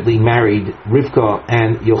legitimately married Rivka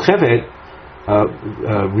and Yocheved,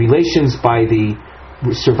 relations by the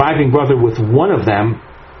surviving brother with one of them,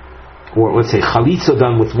 or let's say chalitza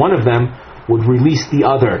done with one of them, would release the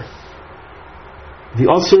other. The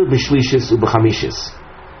osir b'shlishis ub'chamishis.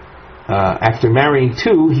 After marrying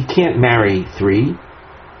 2, he can't marry 3,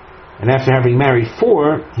 and after having married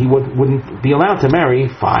 4, he wouldn't be allowed to marry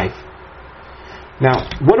 5. Now,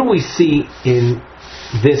 what do we see in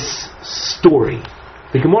this story?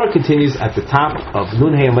 The Gemara continues at the top of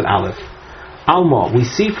Nun Hey Amud Aleph. Alma, we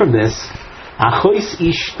see from this, Achois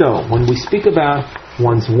Ishto, when we speak about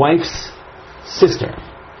one's wife's sister.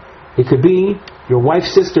 It could be your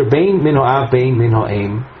wife's sister, Bein Min Ha'av, Bein Min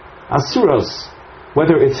Ha'em, Asuros.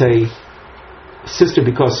 Whether it's a sister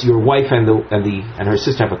because your wife and her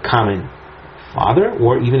sister have a common father,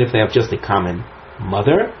 or even if they have just a common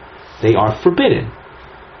mother, they are forbidden.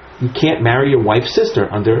 You can't marry your wife's sister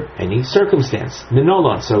under any circumstance.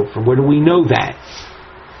 Minola. So from where do we know that?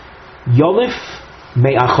 Yolif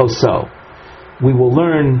me'achoso. We will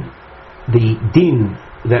learn the din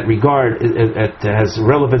that has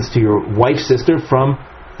relevance to your wife's sister from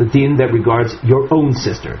the din that regards your own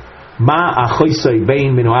sister. Ma achoisoi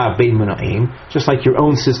bein minoav bein minoaim. Just like your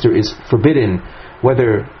own sister is forbidden,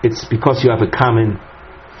 whether it's because you have a common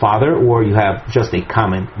father or you have just a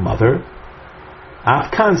common mother.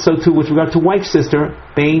 Afkan, so too with regard to wife's sister,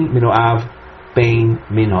 bein minoav bein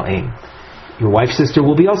minoaim. Your wife's sister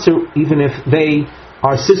will be also, even if they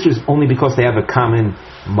are sisters only because they have a common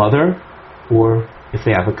mother or if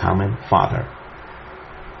they have a common father.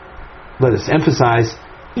 Let us emphasize,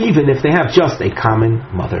 even if they have just a common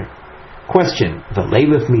mother. Question: the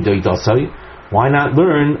leilif mi doidosoi. Why not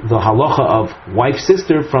learn the halacha of wife's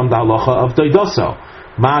sister from the halacha of doidoso?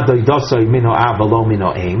 Ma doidosoi mino av velo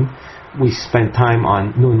mino aim. We spent time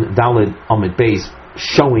on Nun Daled Amid Beis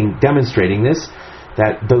demonstrating this,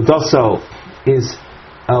 that doidoso is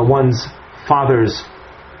one's father's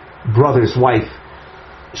brother's wife.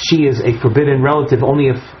 She is a forbidden relative only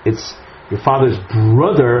if it's your father's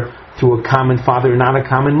brother through a common father, not a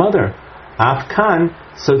common mother. Afkan,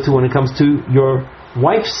 so too when it comes to your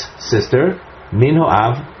wife's sister, min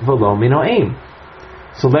ho'av velo min ho'aim.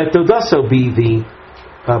 So let dodaso be the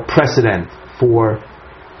precedent for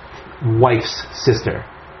wife's sister.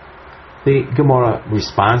 The Gemara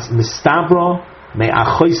responds, Mistabro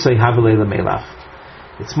me'achoisei havelei lemelaf.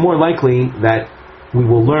 It's more likely that we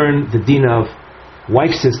will learn the din of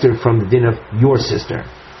wife's sister from the din of your sister.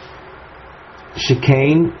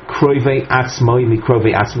 Shekain kroivei atzmoi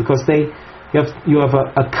mikrovei atzmoi, because they you have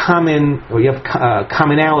a common, or you have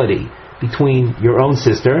commonality between your own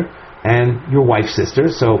sister and your wife's sister.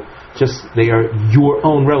 So just they are your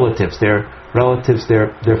own relatives. They're relatives.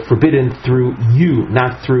 They're forbidden through you,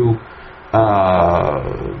 not through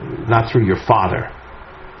your father.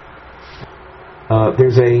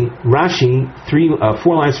 There's a Rashi,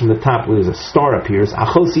 4 lines from the top, where there's a star appears.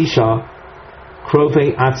 Achos isha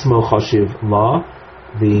krove atzmo chashiv la.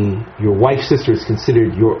 Your wife's sister is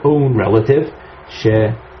considered your own relative. She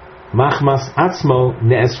machmas atzmo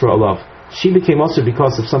ne'esra olav. She became also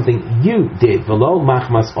because of something you did. Velo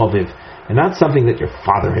machmas oviv, and not something that your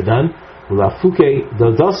father had done. Ulafuke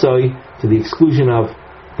dodosoi, to the exclusion of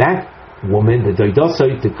that woman, the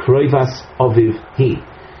doidosoi, the kroivas oviv he.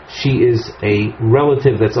 She is a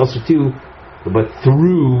relative that's also to you, but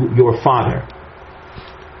through your father.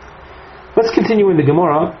 Let's continue in the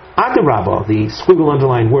Gemara. Adarabba, the squiggle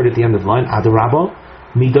underlined word at the end of the line, Adarabba,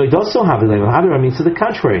 midoidoso havilem. Adarabba means to the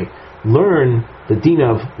contrary. Learn the din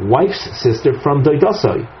of wife's sister from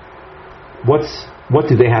doidosoi. What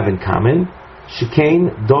do they have in common?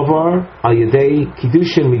 Shikain dovar al yedei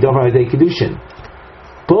kiddushin midovar al yedei kiddushin.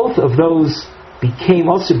 Both of those became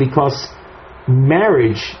also because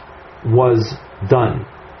marriage was done.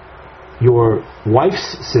 Your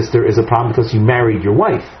wife's sister is a problem because you married your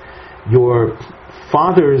wife. Your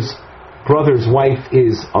father's brother's wife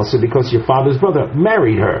is also because your father's brother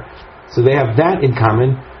married her. So they have that in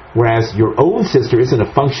common, whereas your own sister isn't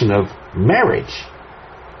a function of marriage.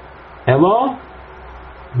 Elo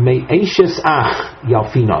me'eshes ach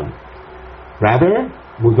yalfinon. Rather,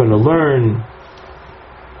 we're going to learn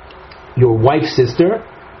your wife's sister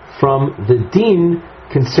from the din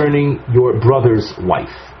concerning your brother's wife.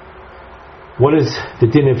 What is the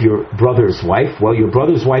din of your brother's wife? Well, your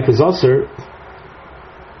brother's wife is also,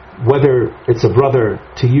 whether it's a brother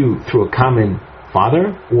to you through a common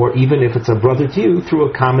father, or even if it's a brother to you through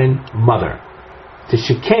a common mother. To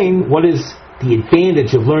shikain, what is the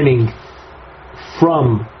advantage of learning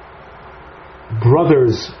from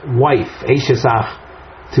brother's wife, Eishesach,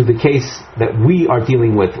 to the case that we are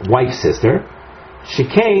dealing with wife's sister?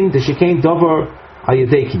 Shikain, the shikain dover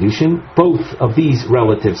ayadei kiddushin. Both of these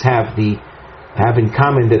relatives have in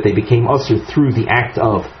common that they became usher through the act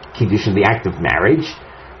of kiddushin, the act of marriage,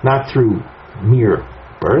 not through mere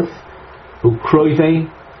birth. Ukroive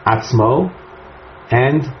atzmo,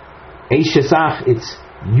 and eishesach, it's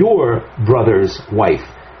your brother's wife,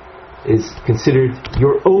 is considered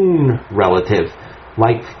your own relative.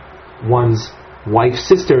 Like one's wife's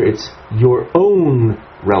sister, it's your own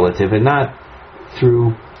relative, and not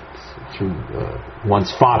through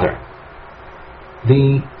one's father.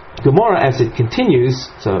 The Gemara, as it continues,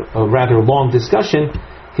 it's a rather long discussion,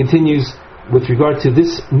 continues with regard to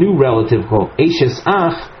this new relative called Eishes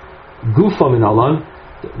Ach Gufa Min Alon.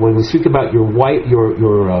 When we speak about your wife, your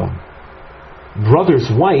brother's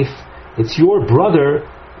wife, it's your brother,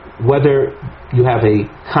 whether you have a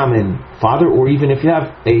common father or even if you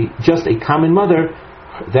have just a common mother.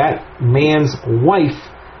 That man's wife,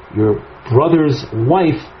 your brother's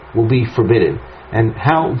wife, will be forbidden. And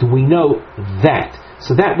how do we know that?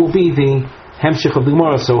 So that will be the Hemshech of the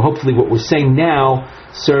Gemara. So hopefully what we're saying now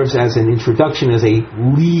serves as an introduction, as a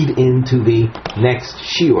lead into the next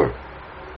shiur.